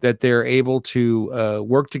that they're able to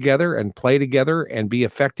work together and play together and be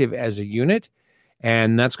effective as a unit.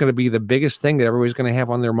 And that's going to be the biggest thing that everybody's going to have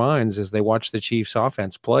on their minds as they watch the Chiefs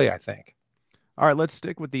offense play, I think. All right, let's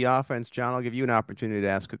stick with the offense. John, I'll give you an opportunity to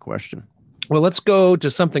ask a question. Well, let's go to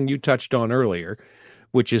something you touched on earlier,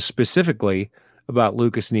 which is specifically about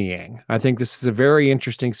Lucas Niang. I think this is a very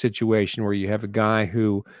interesting situation where you have a guy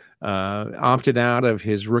who opted out of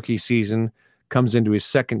his rookie season, comes into his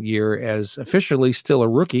second year as officially still a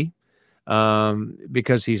rookie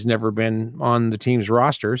because he's never been on the team's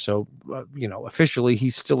roster. So, officially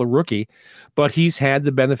he's still a rookie, but he's had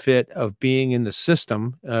the benefit of being in the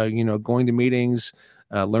system, going to meetings,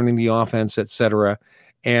 learning the offense, etc.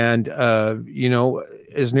 And,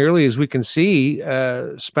 as nearly as we can see,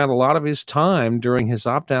 spent a lot of his time during his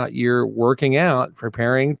opt-out year working out,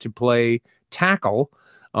 preparing to play tackle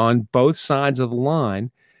on both sides of the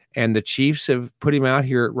line. And the Chiefs have put him out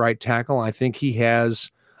here at right tackle. I think he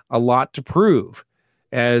has a lot to prove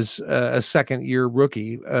as a second-year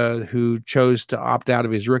rookie who chose to opt out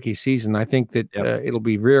of his rookie season. I think that it'll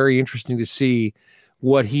be very interesting to see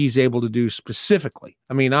what he's able to do specifically.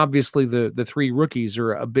 I mean, obviously the three rookies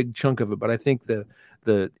are a big chunk of it, but I think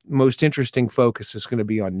the most interesting focus is going to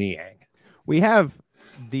be on Niang. We have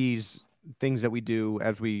these things that we do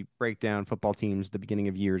as we break down football teams at the beginning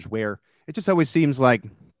of years where it just always seems like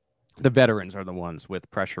the veterans are the ones with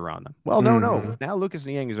pressure on them. Well, no. Now Lucas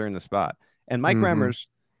Niang is in the spot. And Mike Remmers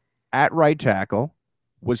at right tackle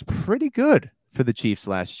was pretty good for the Chiefs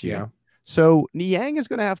last year. Yeah. So Niang is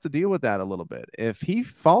going to have to deal with that a little bit. If he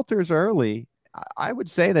falters early, I would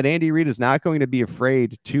say that Andy Reid is not going to be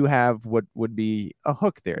afraid to have what would be a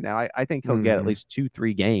hook there. Now, I think he'll get at least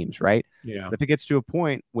 2-3 games, right? Yeah. But if it gets to a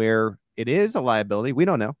point where it is a liability, we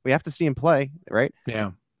don't know. We have to see him play, right?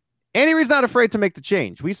 Yeah. Andy Reid's not afraid to make the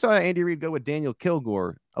change. We saw Andy Reid go with Daniel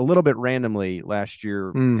Kilgore a little bit randomly last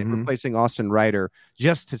year, replacing Austin Ryder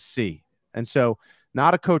just to see. And so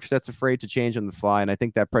not a coach that's afraid to change on the fly, and I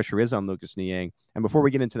think that pressure is on Lucas Niang. And before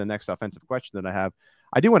we get into the next offensive question that I have,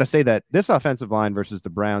 I do want to say that this offensive line versus the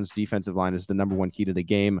Browns defensive line is the number one key to the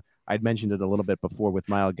game. I'd mentioned it a little bit before with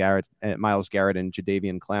Myles Garrett and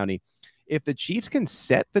Jadeveon Clowney. If the Chiefs can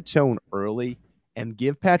set the tone early and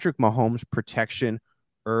give Patrick Mahomes protection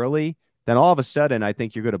early, then all of a sudden I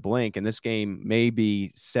think you're going to blink, and this game may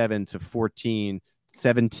be 7-14,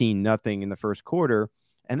 17-0 in the first quarter,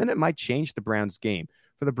 and then it might change the Browns game.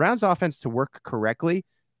 For the Browns offense to work correctly,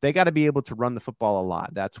 they got to be able to run the football a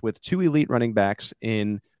lot. That's with two elite running backs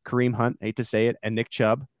in Kareem Hunt, hate to say it, and Nick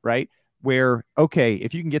Chubb, right? Where, okay,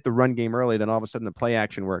 if you can get the run game early, then all of a sudden the play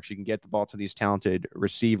action works. You can get the ball to these talented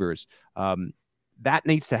receivers. That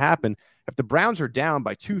needs to happen. If the Browns are down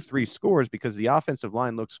by 2-3 scores because the offensive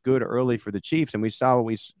line looks good early for the Chiefs, and we saw what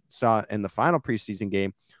we saw in the final preseason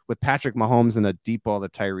game with Patrick Mahomes and a deep ball to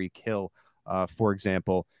Tyreek Hill, for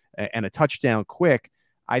example, and a touchdown quick,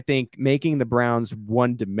 I think making the Browns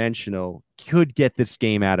one-dimensional could get this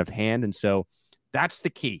game out of hand. And so that's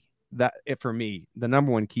the key. For me, the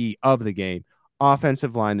number one key of the game,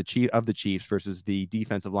 offensive line the Chiefs versus the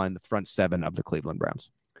defensive line, the front seven of the Cleveland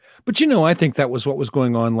Browns. But, I think that was what was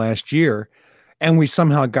going on last year, and we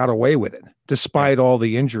somehow got away with it despite all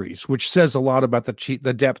the injuries, which says a lot about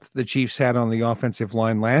the depth the Chiefs had on the offensive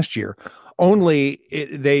line last year. Only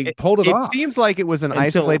they pulled it off. It seems like it was an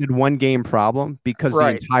isolated one-game problem because the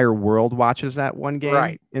entire world watches that one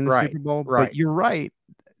game in the Super Bowl. Right. But you're right.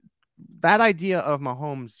 That idea of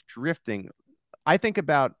Mahomes drifting, I think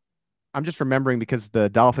about, I'm just remembering because the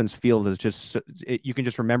Dolphins field is just, you can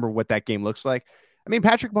just remember what that game looks like. I mean,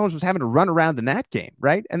 Patrick Mahomes was having to run around in that game,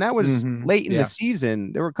 right? And that was late in the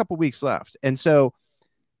season. There were a couple weeks left. And so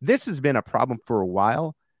this has been a problem for a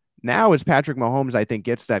while. Now, as Patrick Mahomes, I think,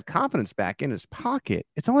 gets that confidence back in his pocket,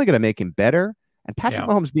 it's only going to make him better. And Patrick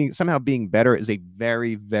Mahomes being better is a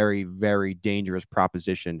very, very, very dangerous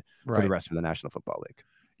proposition for the rest of the National Football League.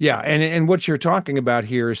 Yeah, and what you're talking about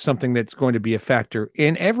here is something that's going to be a factor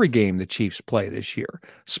in every game the Chiefs play this year,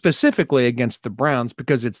 specifically against the Browns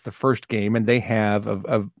because it's the first game and they have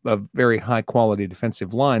a very high-quality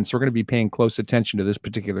defensive line. So we're going to be paying close attention to this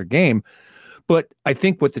particular game. But I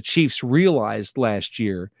think what the Chiefs realized last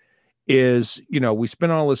year is, we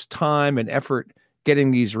spent all this time and effort getting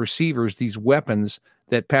these receivers, these weapons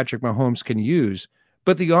that Patrick Mahomes can use,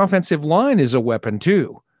 but the offensive line is a weapon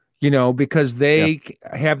too. Because they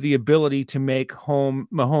have the ability to make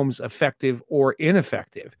Mahomes effective or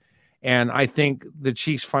ineffective. And I think the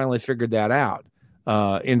Chiefs finally figured that out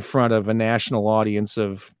in front of a national audience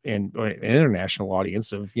or an international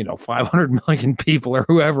audience of, 500 million people or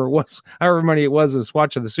whoever it was, however many it was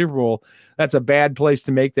watching the Super Bowl. That's a bad place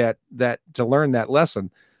to make that to learn that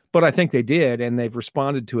lesson. But I think they did, and they've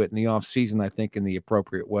responded to it in the offseason, I think, in the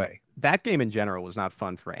appropriate way. That game in general was not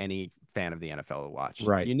fun for any fan of the NFL to watch.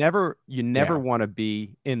 Right. You never want to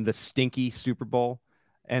be in the stinky Super Bowl.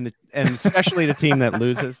 and especially the team that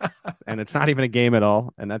loses, and it's not even a game at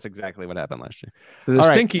all. And that's exactly what happened last year. The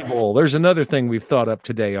Stinky Bowl. There's another thing we've thought up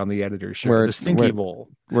today on the editor's show. The Stinky Bowl.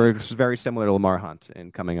 We're very similar to Lamar Hunt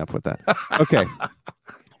in coming up with that. Okay.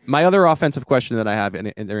 My other offensive question that I have in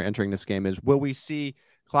entering this game is, will we see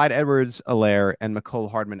Clyde Edwards-Helaire and Mecole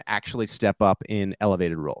Hardman actually step up in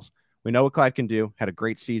elevated roles? We know what Clyde can do. Had a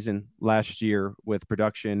great season last year with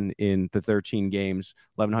production in the 13 games,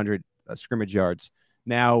 1,100 scrimmage yards.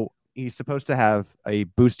 Now he's supposed to have a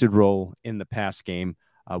boosted role in the pass game.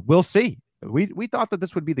 We'll see. We thought that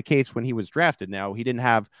this would be the case when he was drafted. Now, he didn't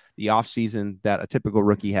have the offseason that a typical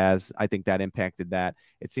rookie has. I think that impacted that.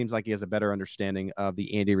 It seems like he has a better understanding of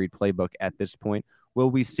the Andy Reid playbook at this point. Will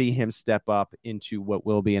we see him step up into what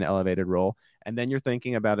will be an elevated role? And then you're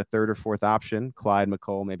thinking about a third or fourth option, Clyde,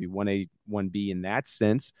 Mecole, maybe 1A, 1B in that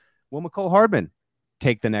sense. Will Mecole Hardman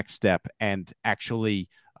take the next step and actually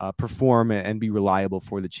perform and be reliable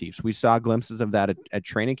for the Chiefs? We saw glimpses of that at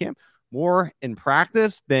training camp, more in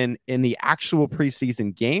practice than in the actual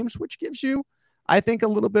preseason games, which gives you, I think, a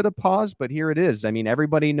little bit of pause. But here it is. I mean,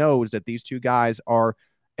 everybody knows that these two guys are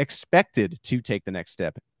expected to take the next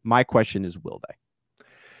step. My question is, will they?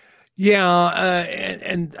 Yeah,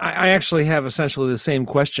 and I actually have essentially the same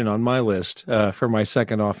question on my list for my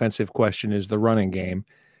second offensive question is the running game.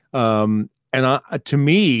 To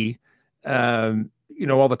me,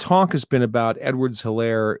 all the talk has been about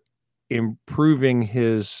Edwards-Helaire improving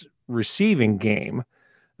his receiving game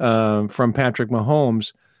from Patrick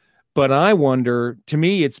Mahomes. But I wonder, to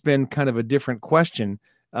me, it's been kind of a different question.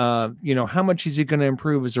 How much is he going to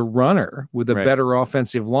improve as a runner with a better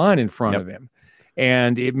offensive line in front of him?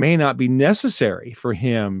 And it may not be necessary for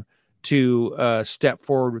him to step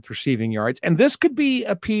forward with receiving yards. And this could be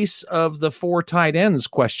a piece of the 4 tight ends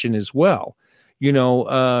question as well.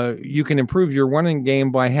 You can improve your running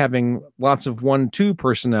game by having lots of 1-2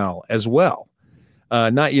 personnel as well.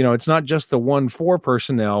 It's not just the 1-4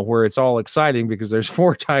 personnel where it's all exciting because there's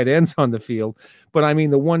 4 tight ends on the field, but I mean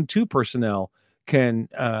the 1-2 personnel can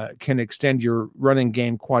extend your running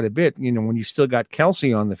game quite a bit. When you still got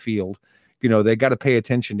Kelsey on the field, they got to pay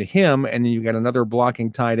attention to him, and then you got another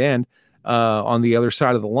blocking tight end on the other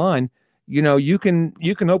side of the line. You can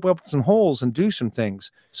open up some holes and do some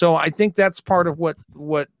things. So I think that's part of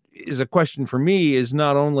what is a question for me is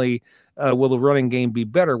not only will the running game be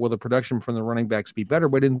better, will the production from the running backs be better,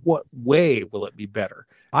 but in what way will it be better?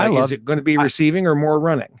 Is it going to be receiving or more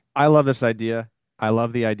running? I love this idea. I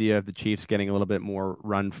love the idea of the Chiefs getting a little bit more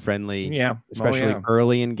run-friendly, especially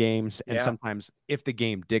early in games. And sometimes if the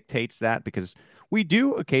game dictates that, because we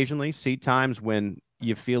do occasionally see times when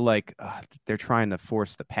you feel like they're trying to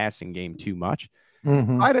force the passing game too much.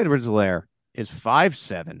 Clyde Edwards-Helaire is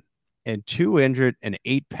 5'7" and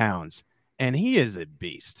 208 pounds, and he is a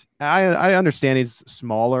beast. I understand he's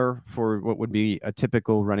smaller for what would be a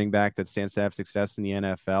typical running back that stands to have success in the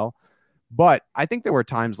NFL. But I think there were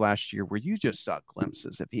times last year where you just saw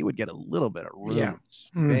glimpses. If he would get a little bit of room,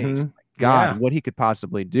 space, what he could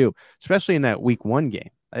possibly do, especially in that week 1 game.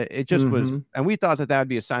 It just was, and we thought that would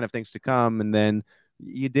be a sign of things to come. And then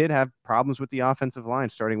you did have problems with the offensive line,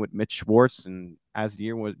 starting with Mitch Schwartz. And as the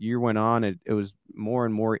year went on, it was more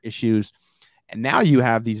and more issues. And now you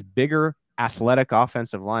have these bigger athletic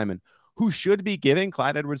offensive linemen who should be giving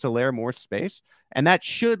Clyde Edwards-Helaire more space. And that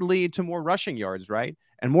should lead to more rushing yards, right?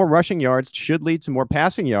 And more rushing yards should lead to more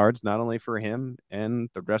passing yards, not only for him and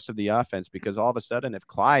the rest of the offense, because all of a sudden, if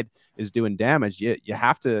Clyde is doing damage, you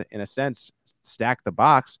have to, in a sense, stack the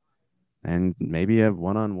box and maybe have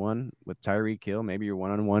one-on-one with Tyreek Hill. Maybe you're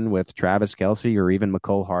one-on-one with Travis Kelce or even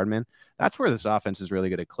Mecole Hardman. That's where this offense is really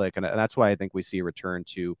going to click. And that's why I think we see a return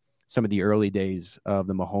to some of the early days of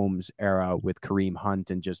the Mahomes era with Kareem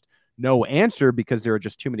Hunt and just no answer because there are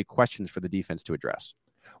just too many questions for the defense to address.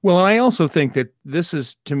 Well, I also think that this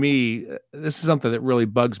is something that really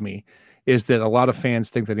bugs me, is that a lot of fans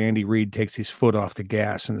think that Andy Reid takes his foot off the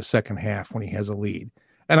gas in the second half when he has a lead.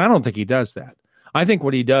 And I don't think he does that. I think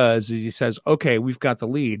what he does is he says, okay, we've got the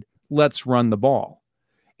lead. Let's run the ball.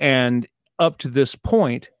 And up to this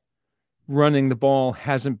point, running the ball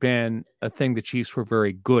hasn't been a thing the Chiefs were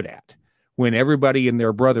very good at. When everybody and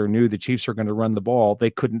their brother knew the Chiefs are going to run the ball, they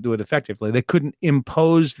couldn't do it effectively. They couldn't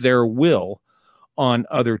impose their will on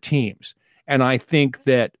other teams. And I think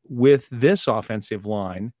that with this offensive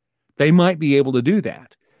line, they might be able to do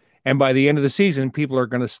that. And by the end of the season, people are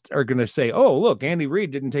going to say, oh, look, Andy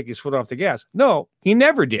Reid didn't take his foot off the gas. No, he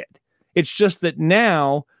never did. It's just that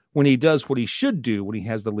now when he does what he should do when he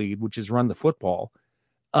has the lead, which is run the football,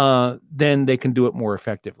 then they can do it more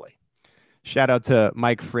effectively. Shout out to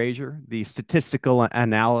Mike Frazier, the statistical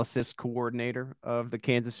analysis coordinator of the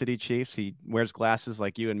Kansas City Chiefs. He wears glasses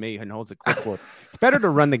like you and me and holds a clipboard. It's better to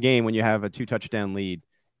run the game when you have a 2-touchdown lead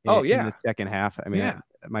in the second half. I mean, that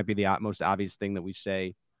might be the most obvious thing that we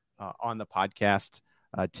say on the podcast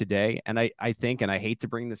today. And I think, and I hate to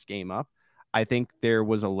bring this game up, I think there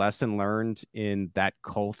was a lesson learned in that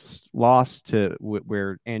Colts loss to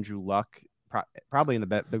where Andrew Luck, probably in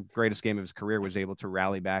the greatest game of his career, was able to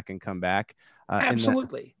rally back and come back.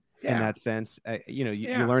 Absolutely. In that sense, you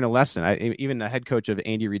learn a lesson. Even a head coach of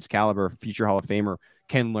Andy Reid's caliber, future Hall of Famer,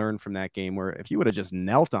 can learn from that game, where if you would have just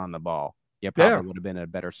knelt on the ball, you probably would have been in a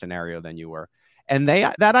better scenario than you were. And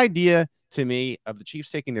that idea to me of the Chiefs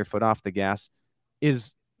taking their foot off the gas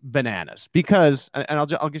is bananas, because, and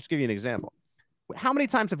I'll just give you an example. How many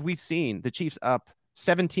times have we seen the Chiefs up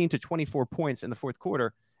 17 to 24 points in the fourth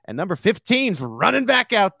quarter and number 15's running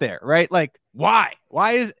back out there, right? Like, why?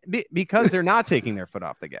 Why is it? Because they're not taking their foot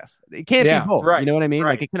off the gas. It can't be both. Right. You know what I mean?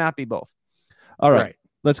 Right. Like, it cannot be both. All right.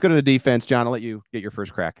 Let's go to the defense. John, I'll let you get your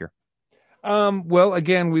first crack here. Well,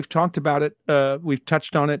 again, we've talked about it. We've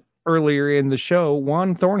touched on it earlier in the show.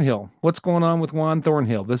 Juan Thornhill. What's going on with Juan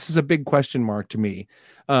Thornhill? This is a big question mark to me.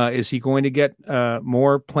 Is he going to get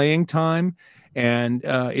more playing time? And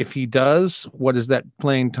if he does, what is that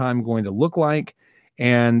playing time going to look like?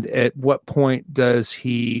 And at what point does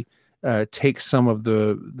he take some of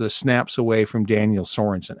the snaps away from Daniel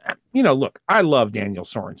Sorensen? Look, I love Daniel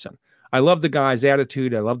Sorensen. I love the guy's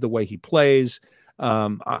attitude. I love the way he plays.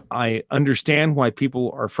 I understand why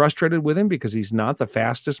people are frustrated with him, because he's not the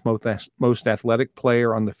fastest, most athletic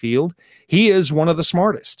player on the field. He is one of the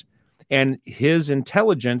smartest, and his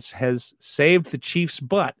intelligence has saved the Chiefs'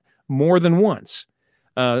 butt more than once.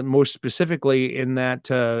 Most specifically in that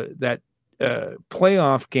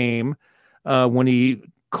playoff game when he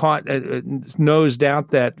nosed out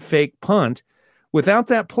that fake punt. Without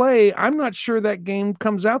that play, I'm not sure that game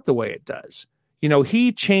comes out the way it does.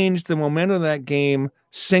 He changed the momentum of that game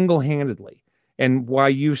single-handedly. And why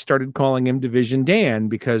you started calling him Division Dan,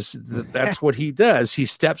 because that's what he does. He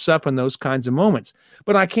steps up in those kinds of moments.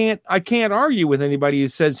 But I can't argue with anybody who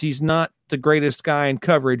says he's not the greatest guy in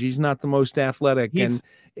coverage. He's not the most athletic. He's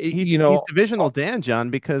Divisional Dan, John,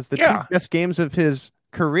 because the two best games of his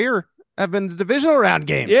career have been the divisional round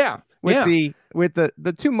games. With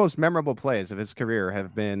the two most memorable plays of his career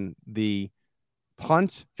have been the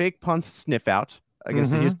fake punt sniff out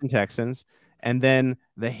against the Houston Texans, and then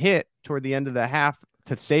the hit toward the end of the half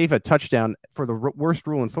to save a touchdown for the worst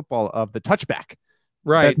rule in football of the touchback.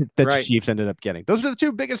 Right. That Chiefs ended up getting. Those are the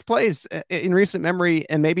two biggest plays in recent memory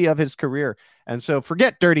and maybe of his career. And so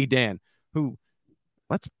forget Dirty Dan, who,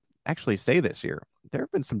 let's actually say this here. There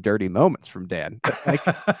have been some dirty moments from Dan. Like,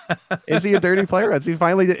 is he a dirty player? Is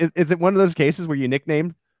it one of those cases where you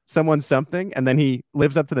nicknamed someone something and then he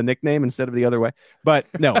lives up to the nickname instead of the other way? But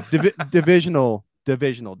no, divisional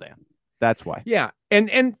Dan. That's why. Yeah.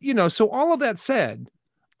 And so all of that said,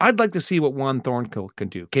 I'd like to see what Juan Thornhill can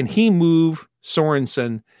do. Can he move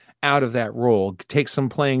Sorensen out of that role, take some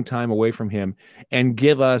playing time away from him, and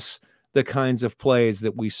give us the kinds of plays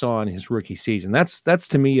that we saw in his rookie season? That's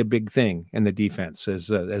to me a big thing in the defense as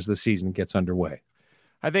the season gets underway.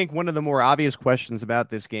 I think one of the more obvious questions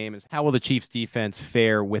about this game is, how will the Chiefs defense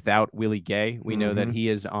fare without Willie Gay? We know that he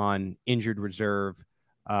is on injured reserve.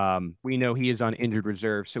 So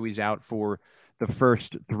he's out for the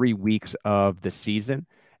first 3 weeks of the season.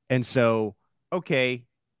 And so, okay,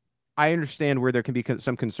 I understand where there can be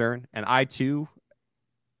some concern. And I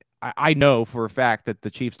know for a fact that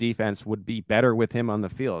the Chiefs defense would be better with him on the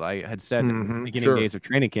field. I had said in the beginning days of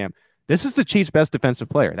training camp, this is the Chiefs' best defensive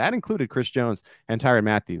player. That included Chris Jones and Tyrann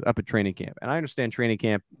Mathieu up at training camp. And I understand training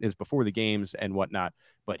camp is before the games and whatnot,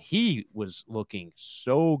 but he was looking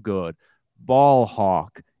so good. Ball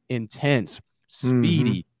hawk, intense,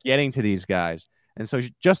 speedy, getting to these guys. And so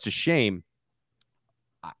just a shame.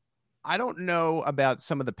 I don't know about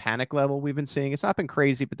some of the panic level we've been seeing. It's not been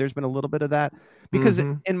crazy, but there's been a little bit of that, because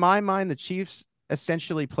in my mind, the Chiefs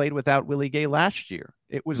essentially played without Willie Gay last year.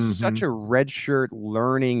 It was such a redshirt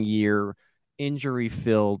learning year, injury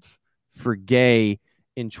filled for Gay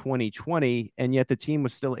in 2020. And yet the team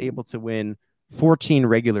was still able to win 14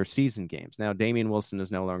 regular season games. Now, Damian Wilson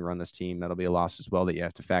is no longer on this team. That'll be a loss as well that you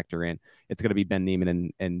have to factor in. It's going to be Ben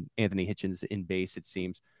Neiman and Anthony Hitchens in base, it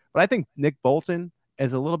seems. But I think Nick Bolton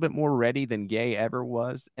is a little bit more ready than Gay ever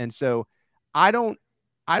was. And so I don't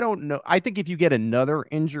know. I think if you get another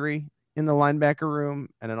injury in the linebacker room,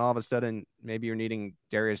 and then all of a sudden maybe you're needing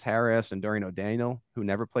Darius Harris and Dorian O'Daniel, who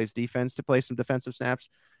never plays defense, to play some defensive snaps,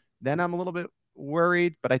 then I'm a little bit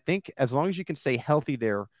worried. But I think as long as you can stay healthy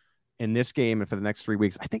there in this game and for the next 3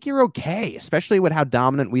 weeks, I think you're okay, especially with how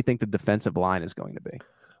dominant we think the defensive line is going to be.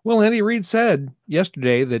 Well, Andy Reid said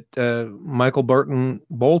yesterday that Michael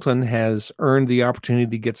Bolton has earned the opportunity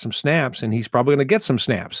to get some snaps, and he's probably going to get some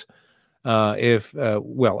snaps.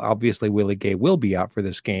 Obviously Willie Gay will be out for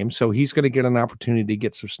this game, so he's going to get an opportunity to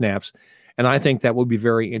get some snaps. And I think that will be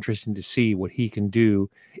very interesting to see what he can do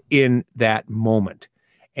in that moment.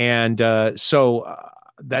 And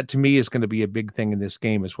that to me is going to be a big thing in this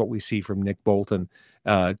game, is what we see from Nick Bolton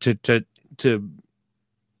to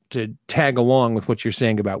tag along with what you're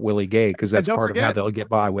saying about Willie Gay, because that's part of how they'll get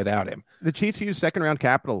by without him. The Chiefs used second-round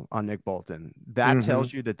capital on Nick Bolton. That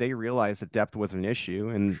tells you that they realize that depth was an issue,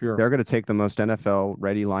 and they're going to take the most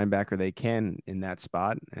NFL-ready linebacker they can in that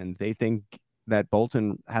spot, and they think that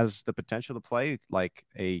Bolton has the potential to play like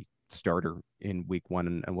a starter in week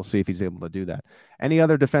 1, and we'll see if he's able to do that. Any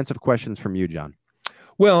other defensive questions from you, John?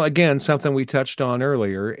 Well, again, something we touched on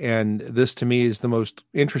earlier, and this to me is the most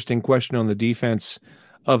interesting question on the defense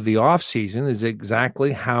of the offseason, is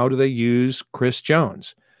exactly how do they use Chris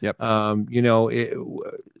Jones? Yep.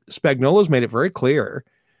 Spagnuolo's made it very clear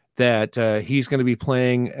that he's going to be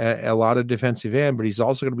playing a lot of defensive end, but he's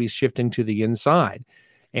also going to be shifting to the inside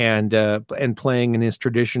and playing in his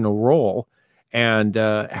traditional role. And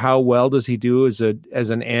how well does he do as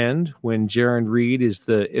an end when Jarran Reed is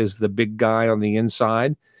the big guy on the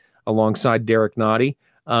inside alongside Derek Nottie?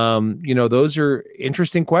 Those are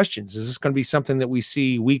interesting questions. Is this going to be something that we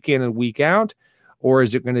see week in and week out, or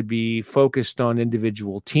is it going to be focused on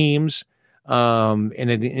individual teams and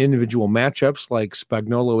in individual matchups, like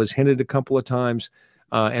Spagnuolo has hinted a couple of times?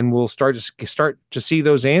 And we'll start to see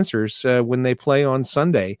those answers when they play on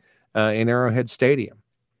Sunday in Arrowhead Stadium.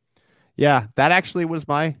 Yeah, that actually was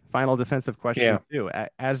my final defensive question too.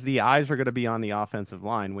 As the eyes are going to be on the offensive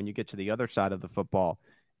line, when you get to the other side of the football,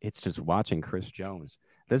 it's just watching Chris Jones.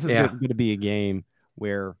 This is going to be a game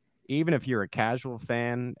where even if you're a casual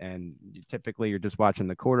fan and you're just watching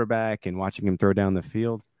the quarterback and watching him throw down the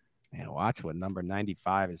field, man, watch what number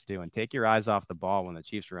 95 is doing. Take your eyes off the ball when the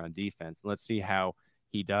Chiefs are on defense. Let's see how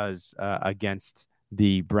he does against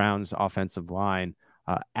the Browns offensive line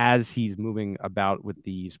as he's moving about with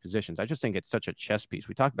these positions. I just think it's such a chess piece.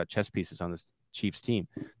 We talked about chess pieces on this Chiefs team.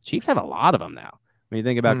 The Chiefs have a lot of them now. When you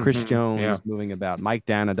think about Chris Jones moving about, Mike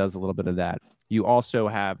Dana does a little bit of that. You also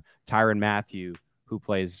have Tyrann Mathieu, who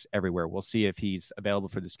plays everywhere. We'll see if he's available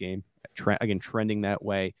for this game. Again, trending that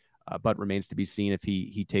way, but remains to be seen if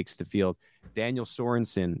he takes the field. Daniel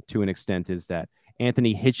Sorensen, to an extent, is that.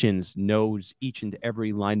 Anthony Hitchens knows each and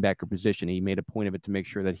every linebacker position. He made a point of it to make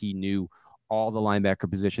sure that he knew all the linebacker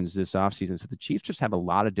positions this offseason. So the Chiefs just have a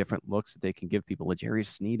lot of different looks that they can give people. L'Jarius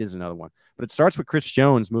Sneed is another one. But it starts with Chris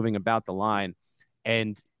Jones moving about the line.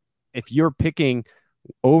 And if you're picking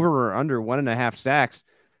over or under 1.5 sacks,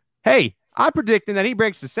 hey, I'm predicting that he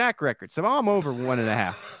breaks the sack record. So I'm over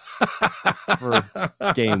 1.5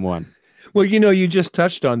 for game 1. Well, you just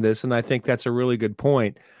touched on this, and I think that's a really good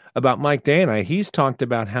point about Mike Dana. He's talked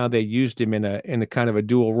about how they used him in a kind of a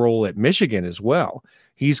dual role at Michigan as well.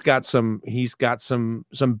 He's got some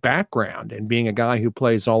background in being a guy who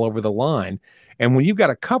plays all over the line. And when you've got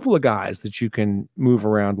a couple of guys that you can move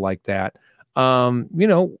around like that,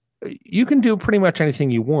 you can do pretty much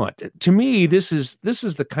anything you want. To me, this is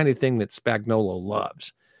the kind of thing that Spagnuolo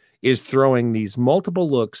loves, is throwing these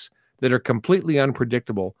multiple looks that are completely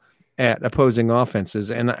unpredictable at opposing offenses,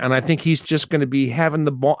 and I think he's just going to be having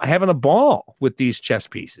a ball with these chess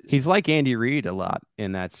pieces. He's like Andy Reid a lot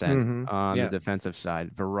in that sense on the defensive side.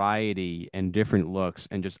 Variety and different looks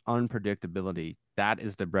and just unpredictability. That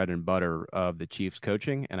is the bread and butter of the Chiefs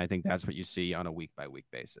coaching, and I think that's what you see on a week-by-week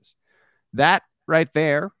basis. That right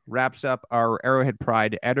there wraps up our Arrowhead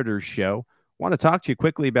Pride Editors Show. I want to talk to you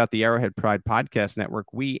quickly about the Arrowhead Pride Podcast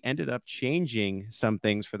Network. We ended up changing some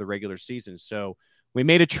things for the regular season, so we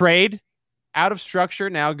made a trade. Out of Structure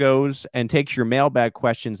now goes and takes your mailbag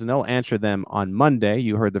questions, and they'll answer them on Monday.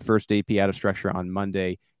 You heard the first AP Out of Structure on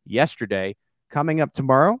Monday yesterday. Coming up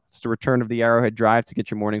tomorrow, it's the return of the Arrowhead Drive to get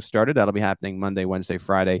your morning started. That'll be happening Monday, Wednesday,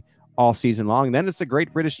 Friday, all season long. And then it's the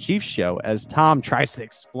Great British Chiefs Show as Tom tries to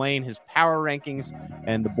explain his power rankings,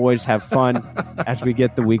 and the boys have fun as we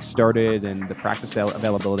get the week started and the practice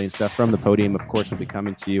availability and stuff from the podium. Of course, we'll be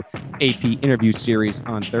coming to you AP interview series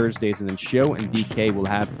on Thursdays, and then Show and BK will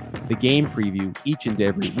have the game preview each and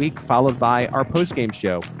every week, followed by our post-game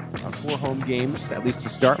show. 4 home games, at least to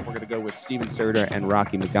start. We're going to go with Steven Serta and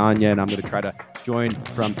Rocky Magana, and I'm going to try to join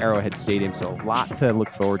from Arrowhead Stadium. So a lot to look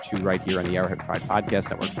forward to right here on the Arrowhead Pride Podcast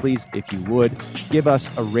Network. Please, if you would, give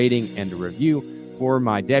us a rating and a review. For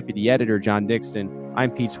my deputy editor, John Dixon,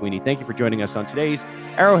 I'm Pete Sweeney. Thank you for joining us on today's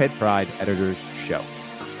Arrowhead Pride Editors Show.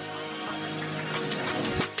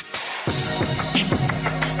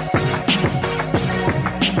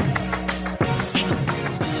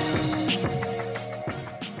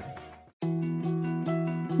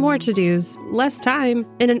 More to-dos, less time,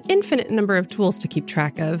 and an infinite number of tools to keep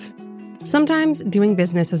track of. Sometimes doing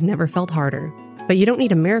business has never felt harder, but you don't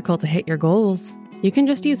need a miracle to hit your goals. You can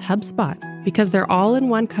just use HubSpot, because their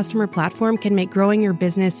all-in-one customer platform can make growing your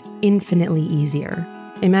business infinitely easier.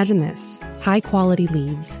 Imagine this: high-quality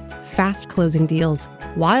leads, fast closing deals,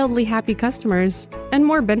 wildly happy customers, and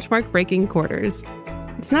more benchmark-breaking quarters.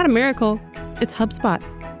 It's not a miracle, it's HubSpot.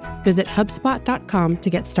 Visit HubSpot.com to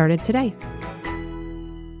get started today.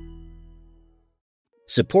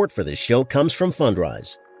 Support for this show comes from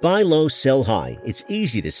Fundrise. Buy low, sell high. It's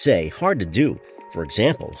easy to say, hard to do. For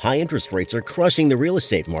example, high interest rates are crushing the real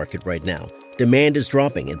estate market right now. Demand is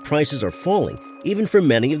dropping and prices are falling, even for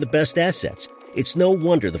many of the best assets. It's no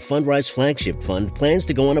wonder the Fundrise Flagship Fund plans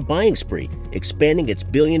to go on a buying spree, expanding its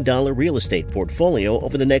billion-dollar real estate portfolio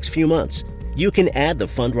over the next few months. You can add the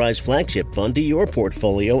Fundrise Flagship Fund to your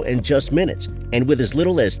portfolio in just minutes, and with as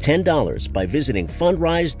little as $10 by visiting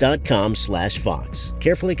fundrise.com/Fox.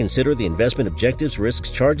 Carefully consider the investment objectives, risks,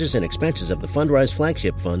 charges, and expenses of the Fundrise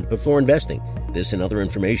Flagship Fund before investing. This and other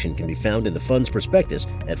information can be found in the fund's prospectus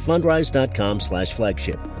at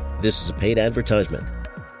fundrise.com/flagship. This is a paid advertisement.